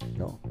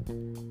 No,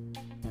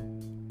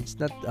 it's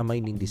not a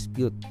mining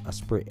dispute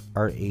as per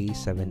RA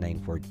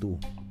 7942.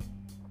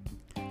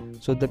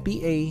 So the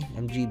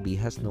PAMGB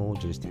has no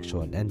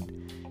jurisdiction,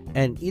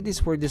 and it is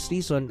for this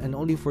reason and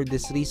only for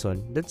this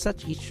reason that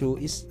such issue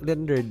is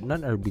rendered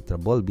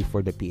non-arbitrable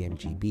before the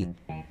PMGB.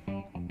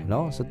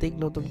 No, so take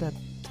note of that.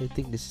 So I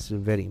think this is a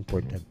very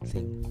important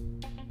thing.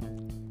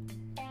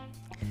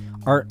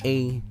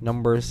 RA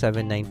number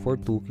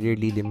 7942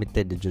 clearly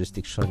limited the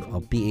jurisdiction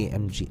of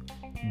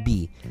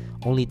PAMGB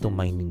only to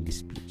mining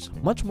disputes.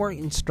 Much more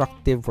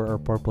instructive for our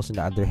purpose, on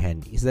the other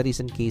hand, is the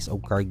recent case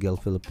of Cargill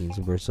Philippines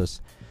versus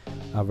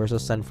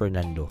San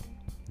Fernando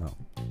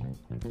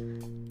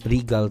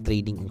Regal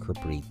Trading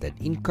Incorporated.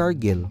 In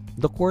Cargill,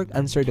 the court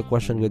answered the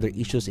question whether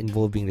issues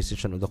involving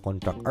rescission of the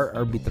contract are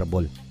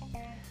arbitrable.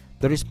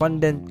 The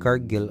respondent,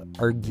 Cargill,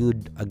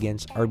 argued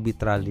against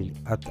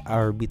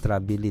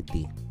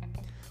arbitrability,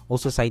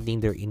 also citing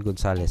therein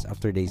Gonzales.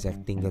 After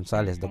dissecting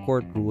Gonzales, the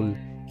court ruled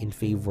in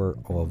favor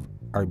of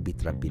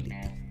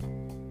arbitrability.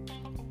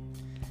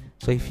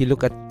 So if you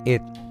look at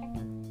it,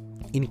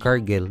 in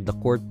Cargill, the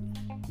court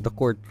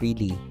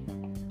really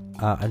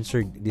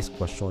answered this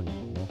question,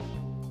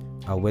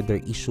 whether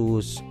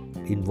issues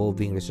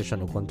involving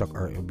rescission of contract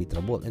are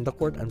arbitrable, and the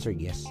court answered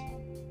yes.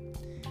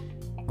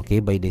 Okay,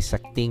 by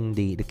dissecting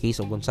the case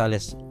of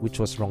Gonzales, which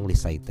was wrongly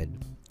cited.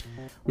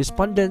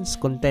 Respondents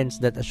contends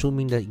that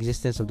assuming the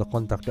existence of the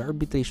contract, the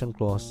arbitration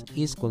clause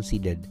is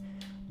conceded.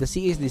 The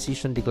CA's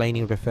decision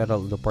declining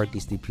referral of the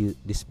parties'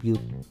 dispute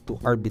to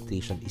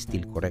arbitration is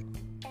still correct.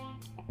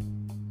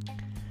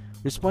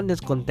 Respondents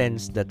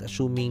contends that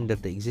assuming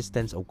that the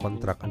existence of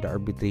contract and the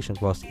arbitration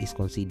clause is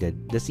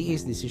conceded, the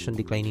CA's decision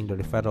declining the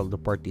referral of the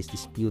parties'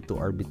 dispute to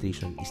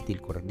arbitration is still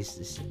correct. This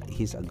is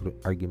his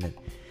argument.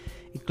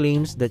 It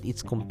claims that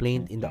its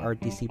complaint in the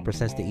RTC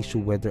presents the issue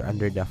whether,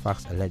 under the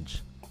facts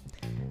alleged,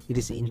 it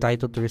is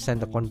entitled to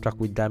rescind the contract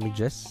with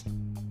damages,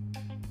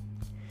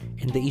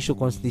 and the issue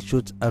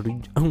constitutes a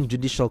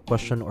judicial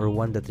question or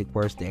one that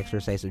requires the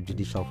exercise of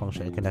judicial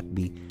function and cannot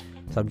be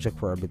subject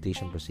for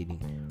arbitration proceeding.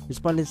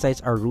 Respondent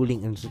cites our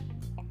ruling in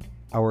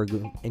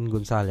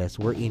Gonzales,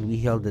 wherein we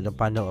held that the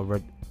panel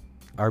of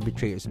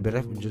arbitrators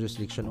bereft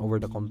jurisdiction over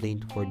the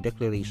complaint for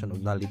declaration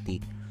of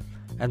nullity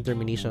and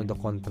termination of the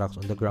contracts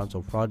on the grounds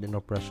of fraud and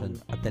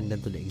oppression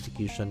attendant to the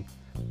execution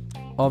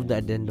of the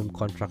addendum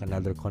contract and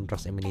other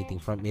contracts emanating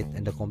from it,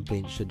 and the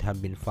complaint should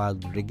have been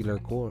filed with regular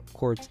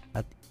courts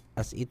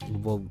as it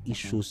involved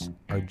issues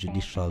are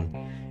judicial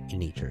in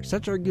nature.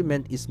 Such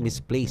argument is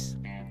misplaced.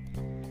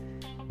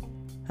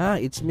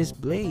 It's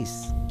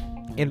misplaced.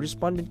 And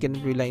respondent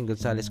cannot rely on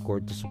Gonzales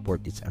court to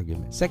support its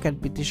argument.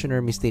 Second,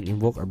 petitioner may still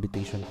invoke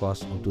arbitration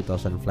clause on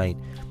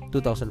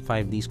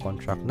 2005 lease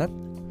contract, not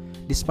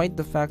despite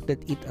the fact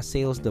that it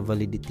assails the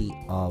validity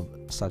of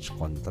such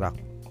contract.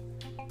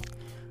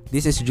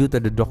 This is due to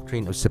the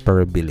doctrine of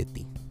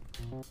separability.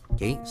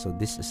 Okay, so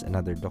this is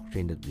another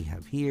doctrine that we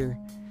have here.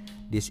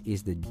 This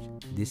is the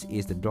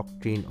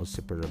doctrine of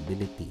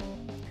separability.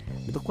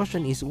 But the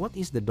question is, what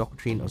is the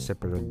doctrine of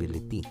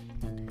separability?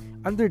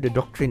 Under the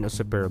doctrine of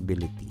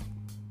separability,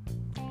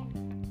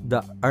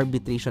 the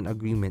arbitration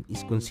agreement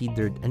is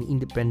considered an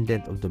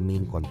independent of the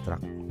main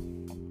contract.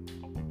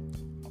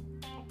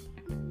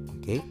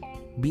 Okay?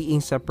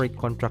 Being separate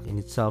contract in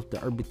itself,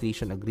 the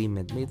arbitration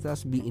agreement may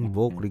thus be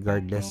invoked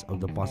regardless of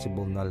the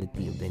possible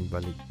nullity of the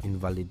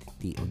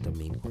invalidity of the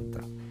main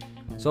contract.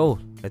 So,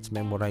 let's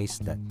memorize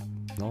that.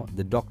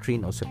 The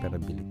doctrine of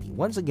separability.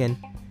 Once again,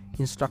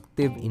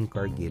 instructive in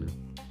Cargill,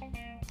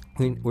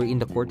 wherein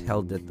the court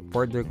held that the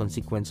further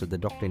consequence of the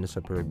doctrine of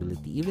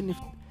separability,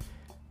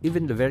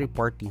 even the very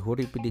party who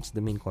repudiates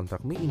the main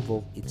contract may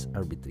invoke its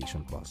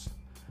arbitration clause.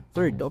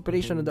 Third, the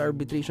operation of the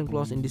arbitration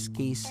clause in this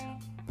case.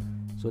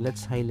 So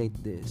let's highlight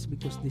this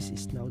because this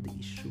is now the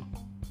issue.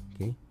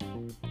 Okay,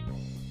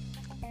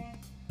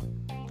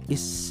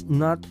 is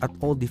not at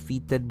all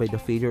defeated by the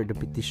failure of the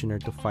petitioner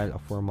to file a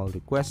formal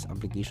request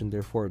application.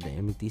 Therefore, the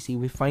METC,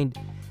 we find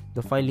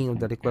the filing of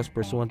the request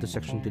pursuant to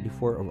Section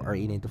 24 of RA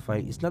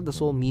 95 is not the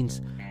sole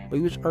means by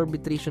which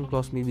arbitration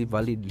clause may be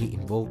validly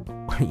invoked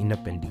in a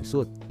pending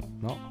suit.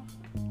 No.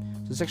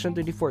 So Section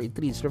 24, it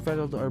reads,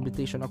 referral to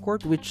arbitration. A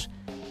court which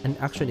an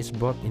action is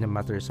brought in a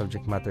matter of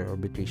subject matter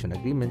arbitration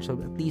agreement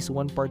shall at least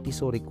one party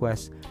so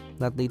request,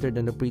 not later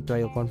than the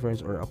pre-trial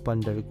conference or upon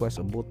the request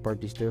of both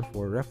parties,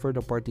 therefore refer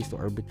the parties to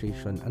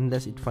arbitration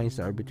unless it finds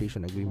the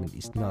arbitration agreement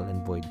is null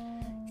and void,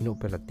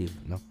 inoperative.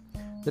 No?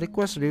 The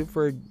request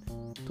referred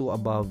to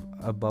above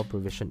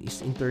provision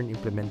is in turn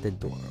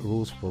implemented to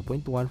Rules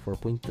 4.1,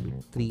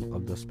 4.3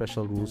 of the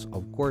Special Rules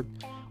of Court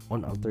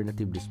on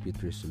Alternative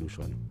Dispute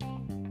Resolution.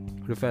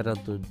 Referral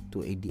to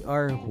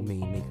ADR, who may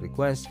make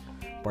requests,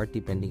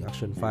 party pending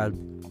action filed,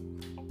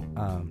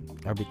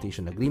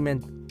 arbitration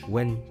agreement,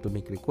 when to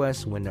make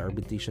requests, when the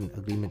arbitration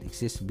agreement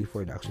exists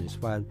before the action is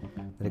filed.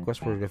 The request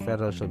for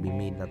referral shall be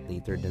made not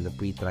later than the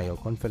pre-trial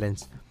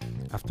conference.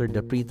 After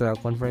the pre-trial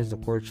conference, the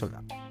court shall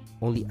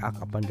only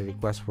act upon the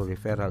request for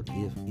referral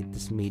if it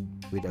is made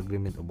with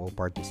agreement of all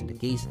parties in the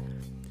case.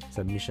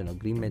 Submission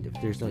agreement, if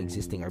there is no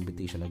existing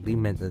arbitration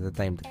agreement at the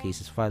time the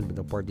case is filed but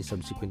the parties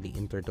subsequently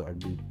enter to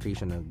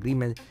arbitration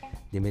agreement,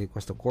 they may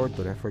request the court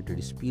to refer the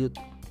dispute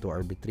to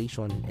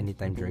arbitration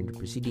anytime during the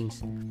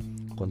proceedings.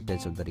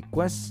 Contents of the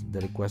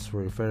request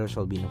for referral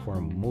shall be in the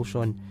form of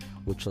motion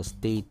which shall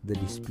state the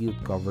dispute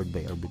covered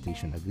by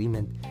arbitration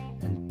agreement,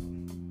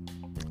 and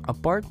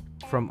apart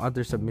from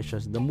other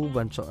submissions, the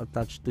movant shall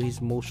attach to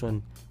his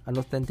motion an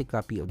authentic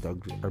copy of the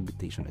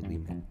arbitration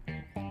agreement.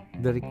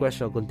 The request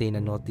shall contain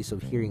a notice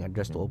of hearing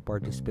addressed to all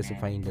parties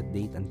specifying the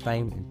date and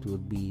time it will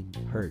be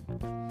heard.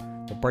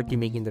 The party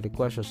making the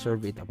request shall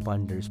serve it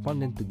upon the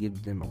respondent to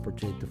give them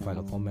opportunity to file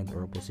a comment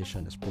or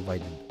opposition as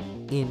provided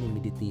in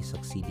immediately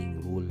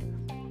succeeding rule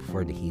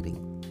before the hearing.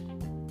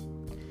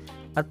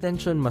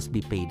 Attention must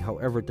be paid,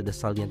 however, to the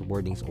salient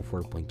wordings of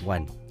 4.1.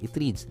 It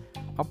reads,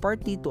 a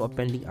party to a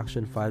pending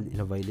action filed in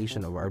a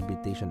violation of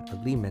arbitration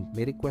agreement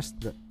may request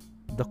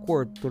the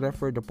court to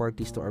refer the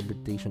parties to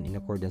arbitration in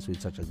accordance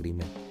with such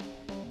agreement.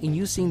 In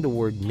using the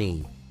word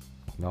may,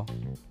 no?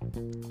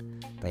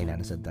 Tayo na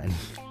nasadaan.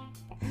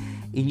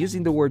 In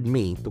using the word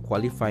may to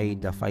qualify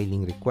the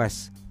filing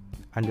request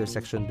under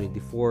Section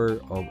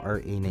 24 of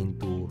RA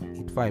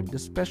 9285, the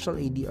special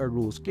ADR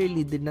rules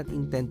clearly did not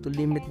intend to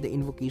limit the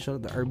invocation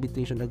of the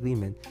arbitration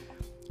agreement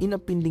in a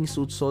pending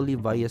suit solely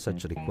via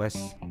such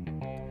requests.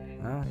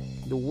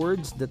 The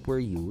words that were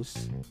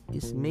used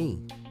is may.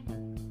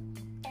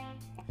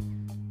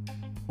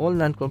 All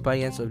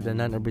non-compliance of the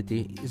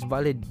non-arbitration is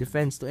valid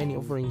defense to any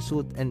offering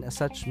suit, and as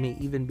such may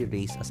even be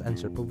raised as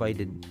answer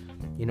provided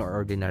in our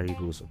ordinary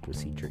rules of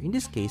procedure. In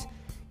this case,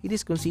 it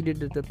is considered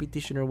that the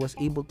petitioner was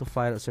able to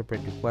file a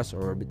separate request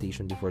or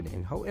arbitration before the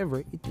end.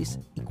 However, it is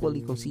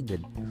equally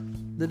considered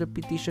that the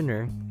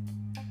petitioner,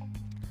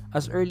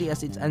 as early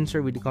as its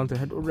answer with the counter,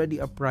 had already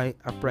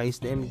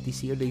apprised the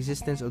MATC of the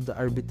existence of the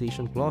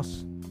arbitration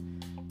clause.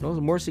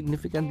 More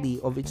significantly,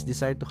 of its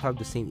desire to have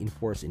the same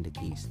enforced in the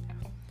case.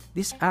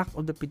 This act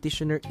of the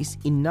petitioner is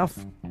enough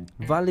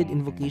valid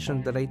invocation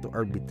of the right to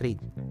arbitrate.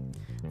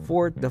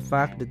 Fourth, the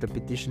fact that the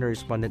petitioner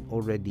responded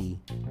already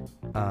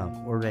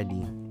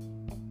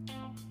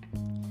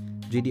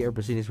GDR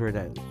proceedings were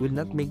that will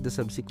not make the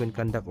subsequent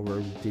conduct of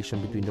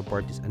arbitration between the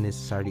parties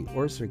unnecessary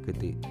or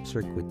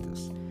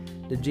circuitous.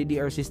 The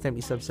GDR system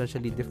is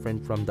substantially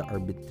different from the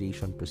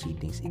arbitration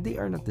proceedings. They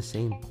are not the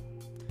same.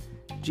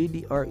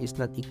 GDR is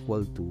not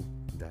equal to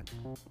that.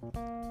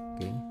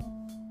 Okay?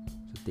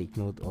 So take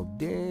note of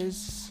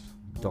this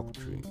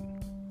doctrine.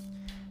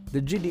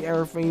 The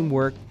GDR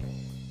framework.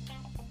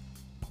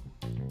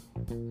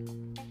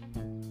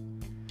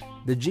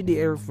 The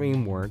GDR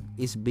framework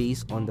is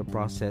based on the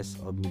process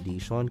of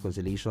mediation,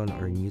 conciliation,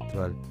 or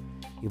neutral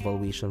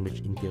evaluation, which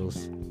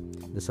entails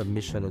the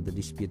submission of the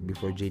dispute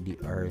before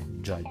GDR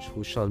judge,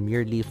 who shall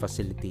merely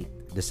facilitate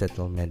the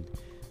settlement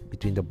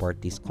between the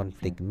parties'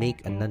 conflict,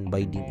 make a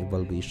non-binding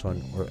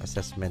evaluation or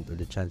assessment of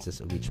the chances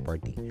of each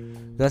party.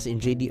 Thus, in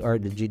GDR,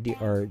 the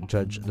GDR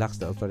judge lacks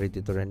the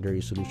authority to render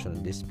resolution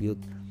of dispute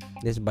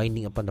that is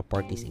binding upon the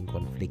parties in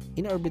conflict.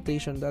 In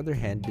arbitration, on the other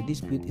hand, the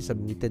dispute is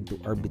submitted to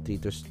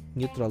arbitrators,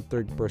 neutral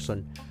third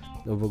person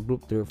of a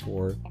group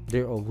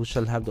thereof who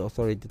shall have the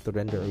authority to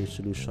render a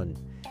resolution.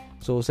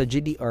 So, sa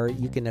GDR,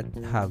 you cannot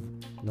have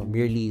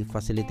merely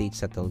facilitate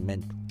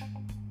settlement.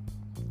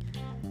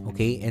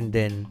 Okay, and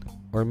then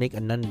or make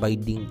a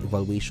non-binding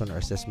evaluation or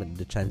assessment of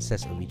the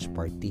chances of each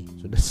party.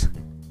 So that's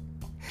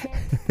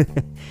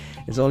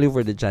it's only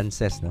for the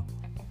chances, no?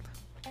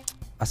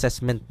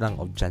 Assessment lang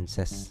of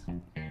chances.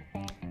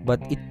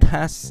 But it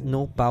has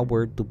no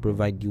power to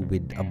provide you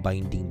with a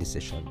binding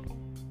decision.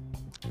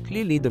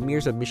 Clearly, the mere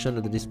submission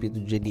of the dispute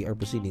to GDR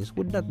proceedings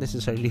would not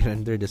necessarily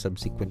render the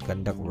subsequent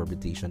conduct of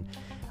arbitration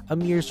a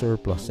mere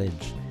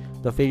surplusage.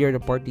 The failure of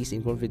the parties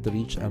in conflict to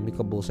reach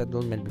amicable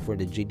settlement before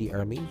the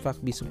GDR may in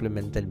fact be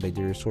supplemented by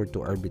the resort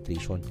to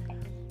arbitration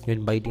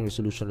when binding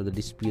resolution of the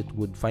dispute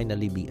would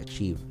finally be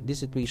achieved. This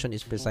situation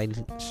is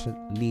precisely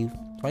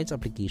finds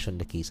application in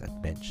the case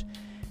at bench.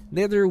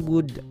 Neither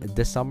would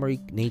the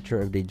summary nature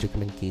of the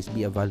ejectment case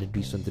be a valid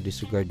reason to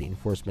disregard the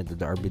enforcement of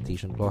the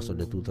arbitration clause of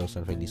the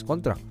 2005 lease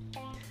contract.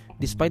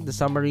 Despite the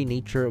summary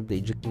nature of the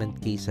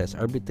ejectment cases,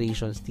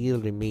 arbitration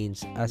still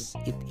remains as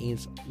it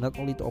aims not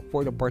only to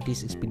afford the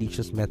parties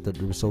expeditious method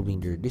of resolving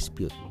their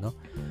dispute.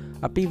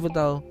 A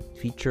pivotal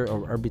feature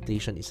of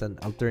arbitration is an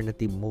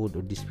alternative mode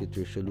of dispute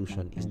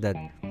resolution is that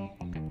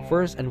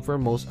first and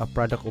foremost a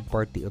product of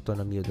party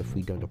autonomy of the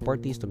freedom of the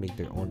parties to make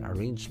their own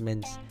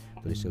arrangements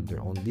to resolve their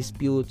own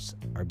disputes.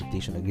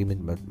 Arbitration agreement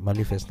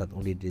manifests not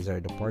only the desire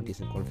of the parties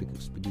in conflict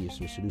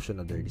expeditious resolution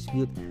of their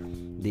dispute,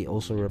 they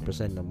also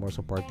represent the most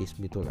of parties'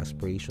 mutual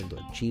aspiration to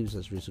achieve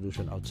such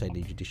resolution outside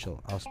the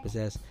judicial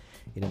auspices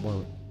in a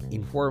more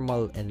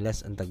informal and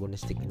less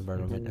antagonistic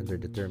environment under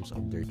the terms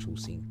of their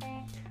choosing.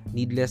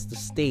 Needless to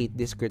state,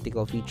 this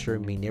critical feature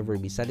may never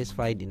be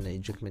satisfied in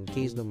an ejectment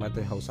case, no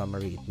matter how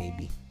summary it may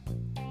be.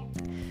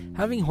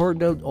 Having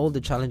hurdled all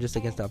the challenges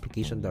against the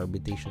application of the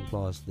arbitration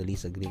clause, the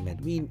lease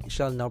agreement, we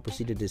shall now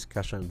proceed to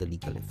discussion of the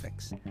legal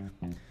effects.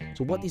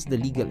 So what is the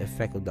legal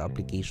effect of the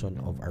application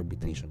of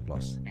arbitration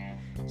clause?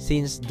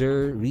 Since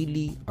there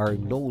really are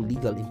no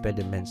legal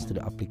impediments to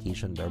the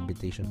application of the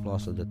arbitration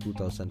clause of the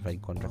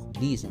 2005 contract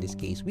of lease, in this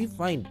case, we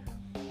find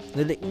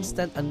that the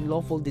instant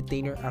unlawful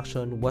detainer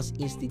action was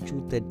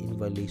instituted in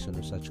violation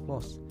of such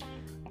clause.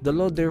 The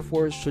law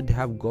therefore should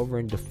have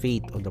governed the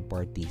fate of the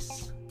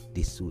parties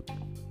this suit.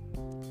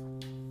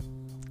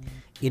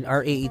 In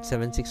RA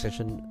 876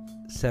 Section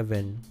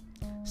 7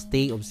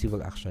 stay of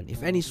civil action.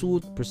 If any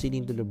suit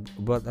proceeding to the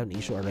brought an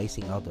issue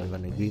arising out of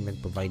an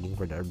agreement providing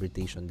for the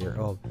arbitration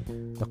thereof,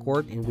 the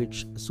court in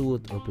which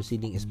suit or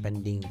proceeding is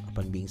pending,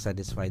 upon being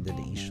satisfied that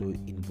the issue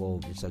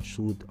involved in such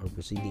suit or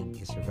proceeding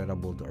is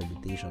referable to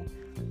arbitration,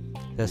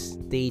 thus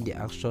stay the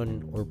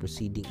action or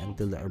proceeding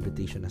until the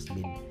arbitration has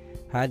been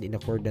had in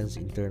accordance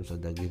in terms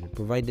of the agreement,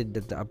 provided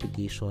that the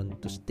application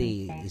to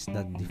stay is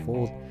not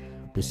default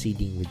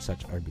proceeding with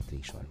such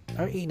arbitration.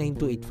 RA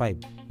 9285,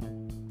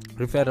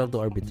 referral to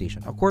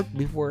arbitration. A court,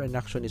 before an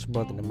action is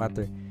brought in a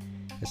matter,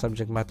 a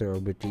subject matter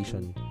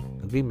arbitration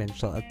agreement,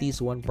 shall at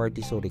least one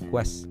party so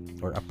request,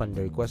 or upon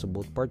the request of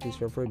both parties,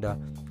 refer the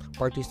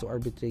parties to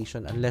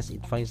arbitration unless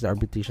it finds the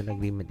arbitration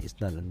agreement is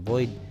null and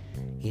void,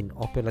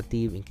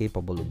 inoperative,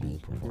 incapable of being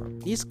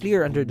performed. It is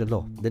clear under the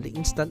law that the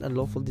instant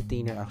unlawful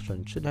detainer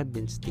action should have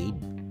been stayed.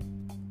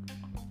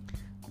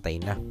 Patay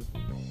na.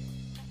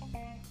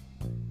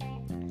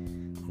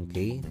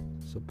 Okay,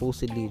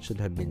 supposedly it should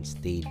have been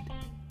stayed.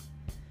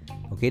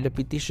 Okay, the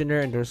petitioner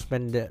and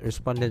the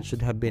respondent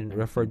should have been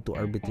referred to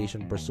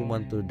arbitration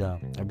pursuant to the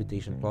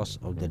arbitration clause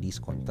of the lease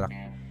contract.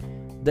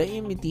 The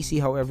METC,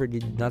 however,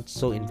 did not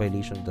so in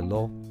violation of the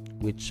law,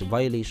 which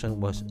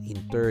violation was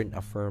in turn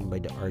affirmed by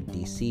the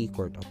RTC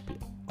Court of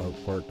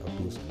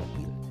Appeals and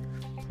Appeal.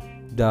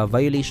 The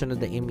violation of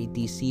the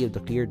METC of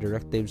the clear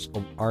directives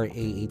of RA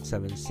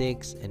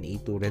 876 and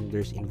A2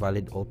 renders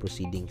invalid all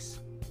proceedings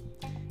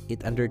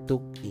it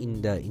undertook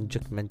in the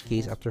injunction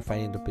case after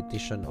finding the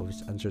petition of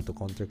its answer to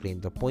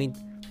counterclaim, the point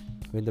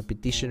when the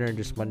petitioner and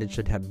respondent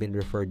should have been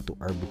referred to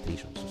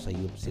arbitration. So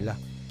sayop sila.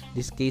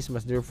 This case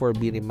must therefore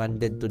be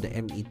remanded to the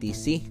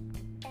METC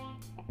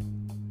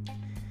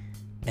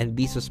and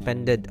be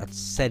suspended at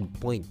said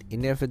point.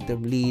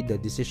 Inevitably, the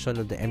decision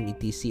of the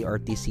METC,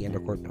 RTC, and the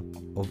Court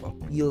of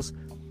Appeals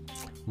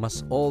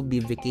must all be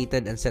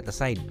vacated and set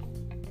aside.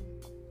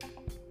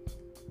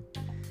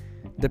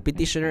 The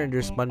petitioner and the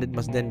respondent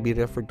must then be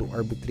referred to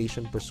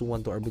arbitration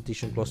pursuant to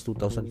Arbitration Clause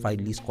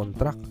 2005 lease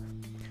contract.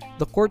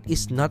 The court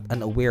is not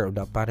unaware of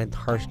the apparent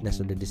harshness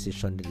of the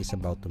decision that it is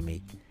about to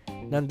make.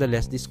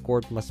 Nonetheless, this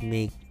court must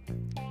make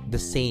the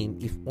same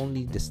if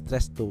only the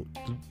stress to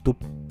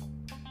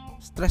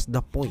stress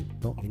the point.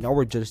 No? In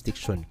our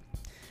jurisdiction,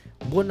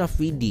 bona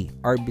fide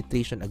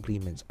arbitration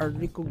agreements are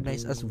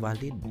recognized as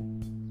valid.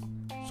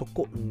 So,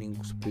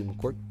 ng Supreme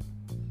Court.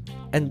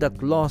 And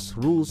that laws,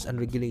 rules, and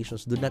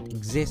regulations do not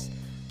exist.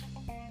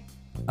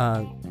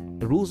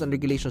 Rules and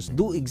regulations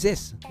do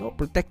exist, no,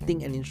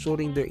 protecting and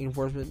ensuring their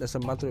enforcement as a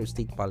matter of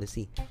state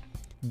policy.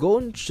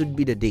 Gone should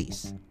be the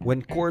days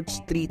when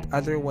courts treat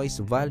otherwise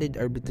valid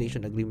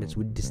arbitration agreements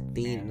with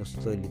disdain and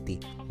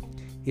hostility,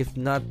 if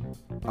not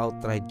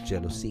outright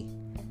jealousy,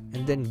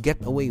 and then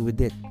get away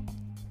with it.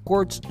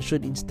 Courts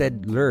should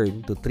instead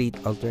learn to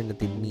treat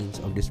alternative means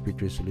of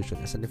dispute resolution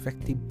as an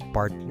effective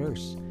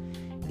partners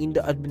in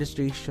the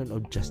administration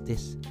of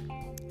justice,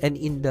 and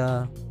in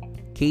the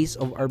case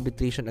of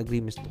arbitration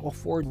agreements, to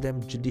afford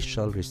them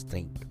judicial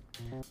restraint.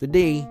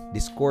 Today,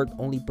 this court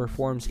only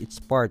performs its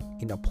part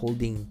in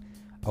upholding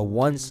a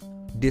once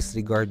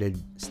disregarded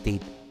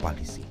state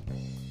policy.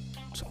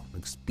 So,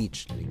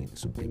 nag-speech na rin yung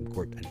Supreme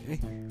Court.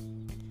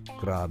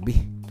 Grabe.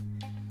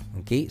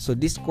 Okay, so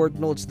this court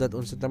notes that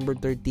on September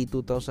 30,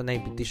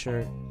 2009,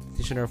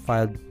 petitioner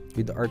filed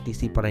with the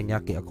RTC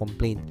Parañaque a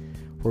complaint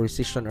for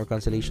rescission or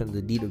cancellation of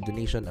the deed of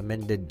donation,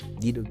 amended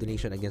deed of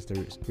donation against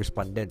the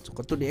respondent. So,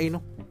 katuloy ay,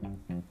 no?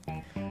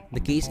 The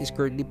case is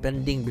currently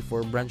pending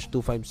before Branch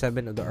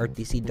 257 of the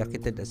RTC,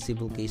 docketed as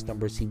civil case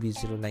number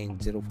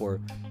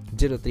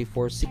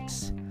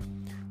CV09040346.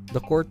 The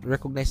court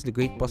recognized the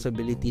great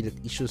possibility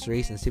that issues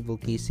raised in civil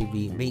case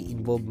CV may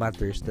involve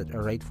matters that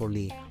are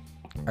rightfully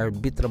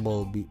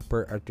arbitrable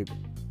per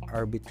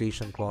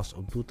arbitration clause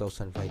of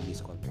 2005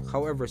 lease contract.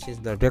 However, since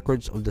the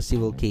records of the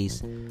civil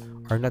case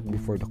are not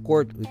before the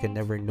court, we can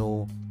never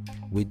know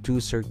with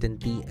true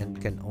certainty and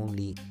can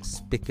only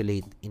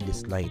speculate in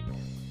this light.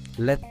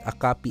 Let a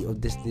copy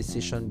of this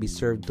decision be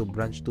served to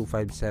Branch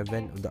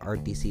 257 of the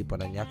RTC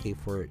Parañaque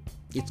for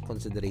its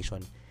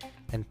consideration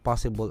and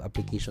possible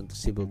application to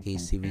civil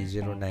case CV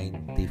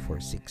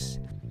 09346.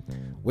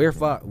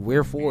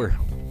 Wherefore,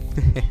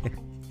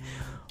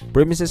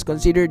 premises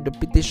considered, the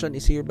petition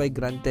is hereby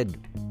granted.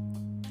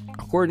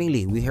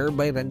 Accordingly, we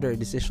hereby render a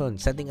decision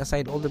setting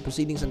aside all the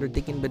proceedings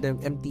undertaken by the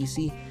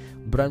MTC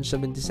Branch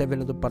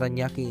 77 of the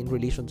Parañaque in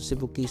relation to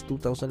civil case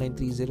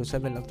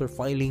 2009-307 after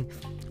filing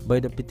by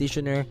the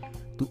petitioner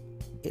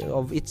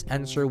of its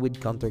answer with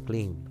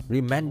counterclaim,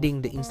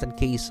 remanding the instant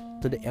case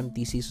to the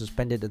MTC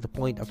suspended at the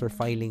point after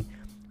filing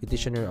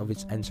petitioner of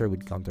its answer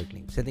with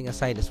counterclaim, setting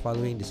aside as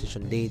following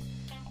decision dated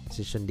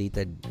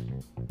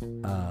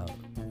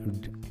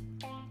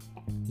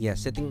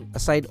setting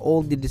aside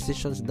all the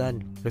decisions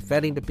done,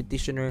 referring the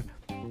petitioner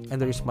and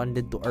the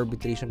respondent to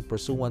arbitration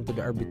pursuant to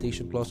the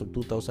arbitration clause of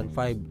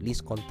 2005 lease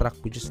contract,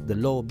 which is the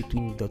law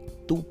between the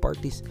two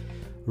parties,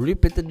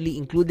 repeatedly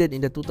included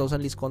in the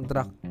 2000 lease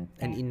contract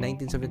and in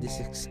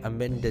 1976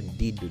 amended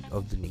deed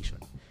of donation.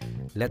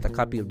 Let a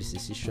copy of this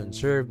decision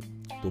serve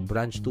to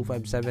Branch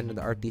 257 of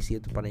the RTC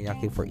at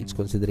Parañaque for its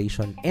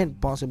consideration and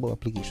possible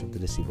application to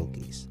the civil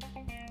case.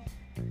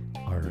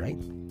 Alright.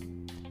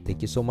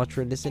 Thank you so much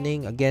for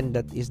listening. Again,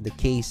 that is the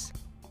case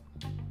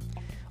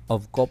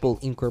of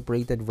KOPPEL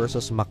Incorporated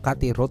versus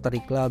Makati Rotary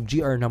Club,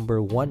 GR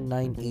number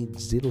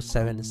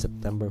 19807,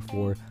 September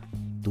 4,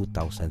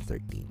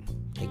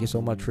 2013. Thank you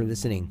so much for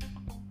listening.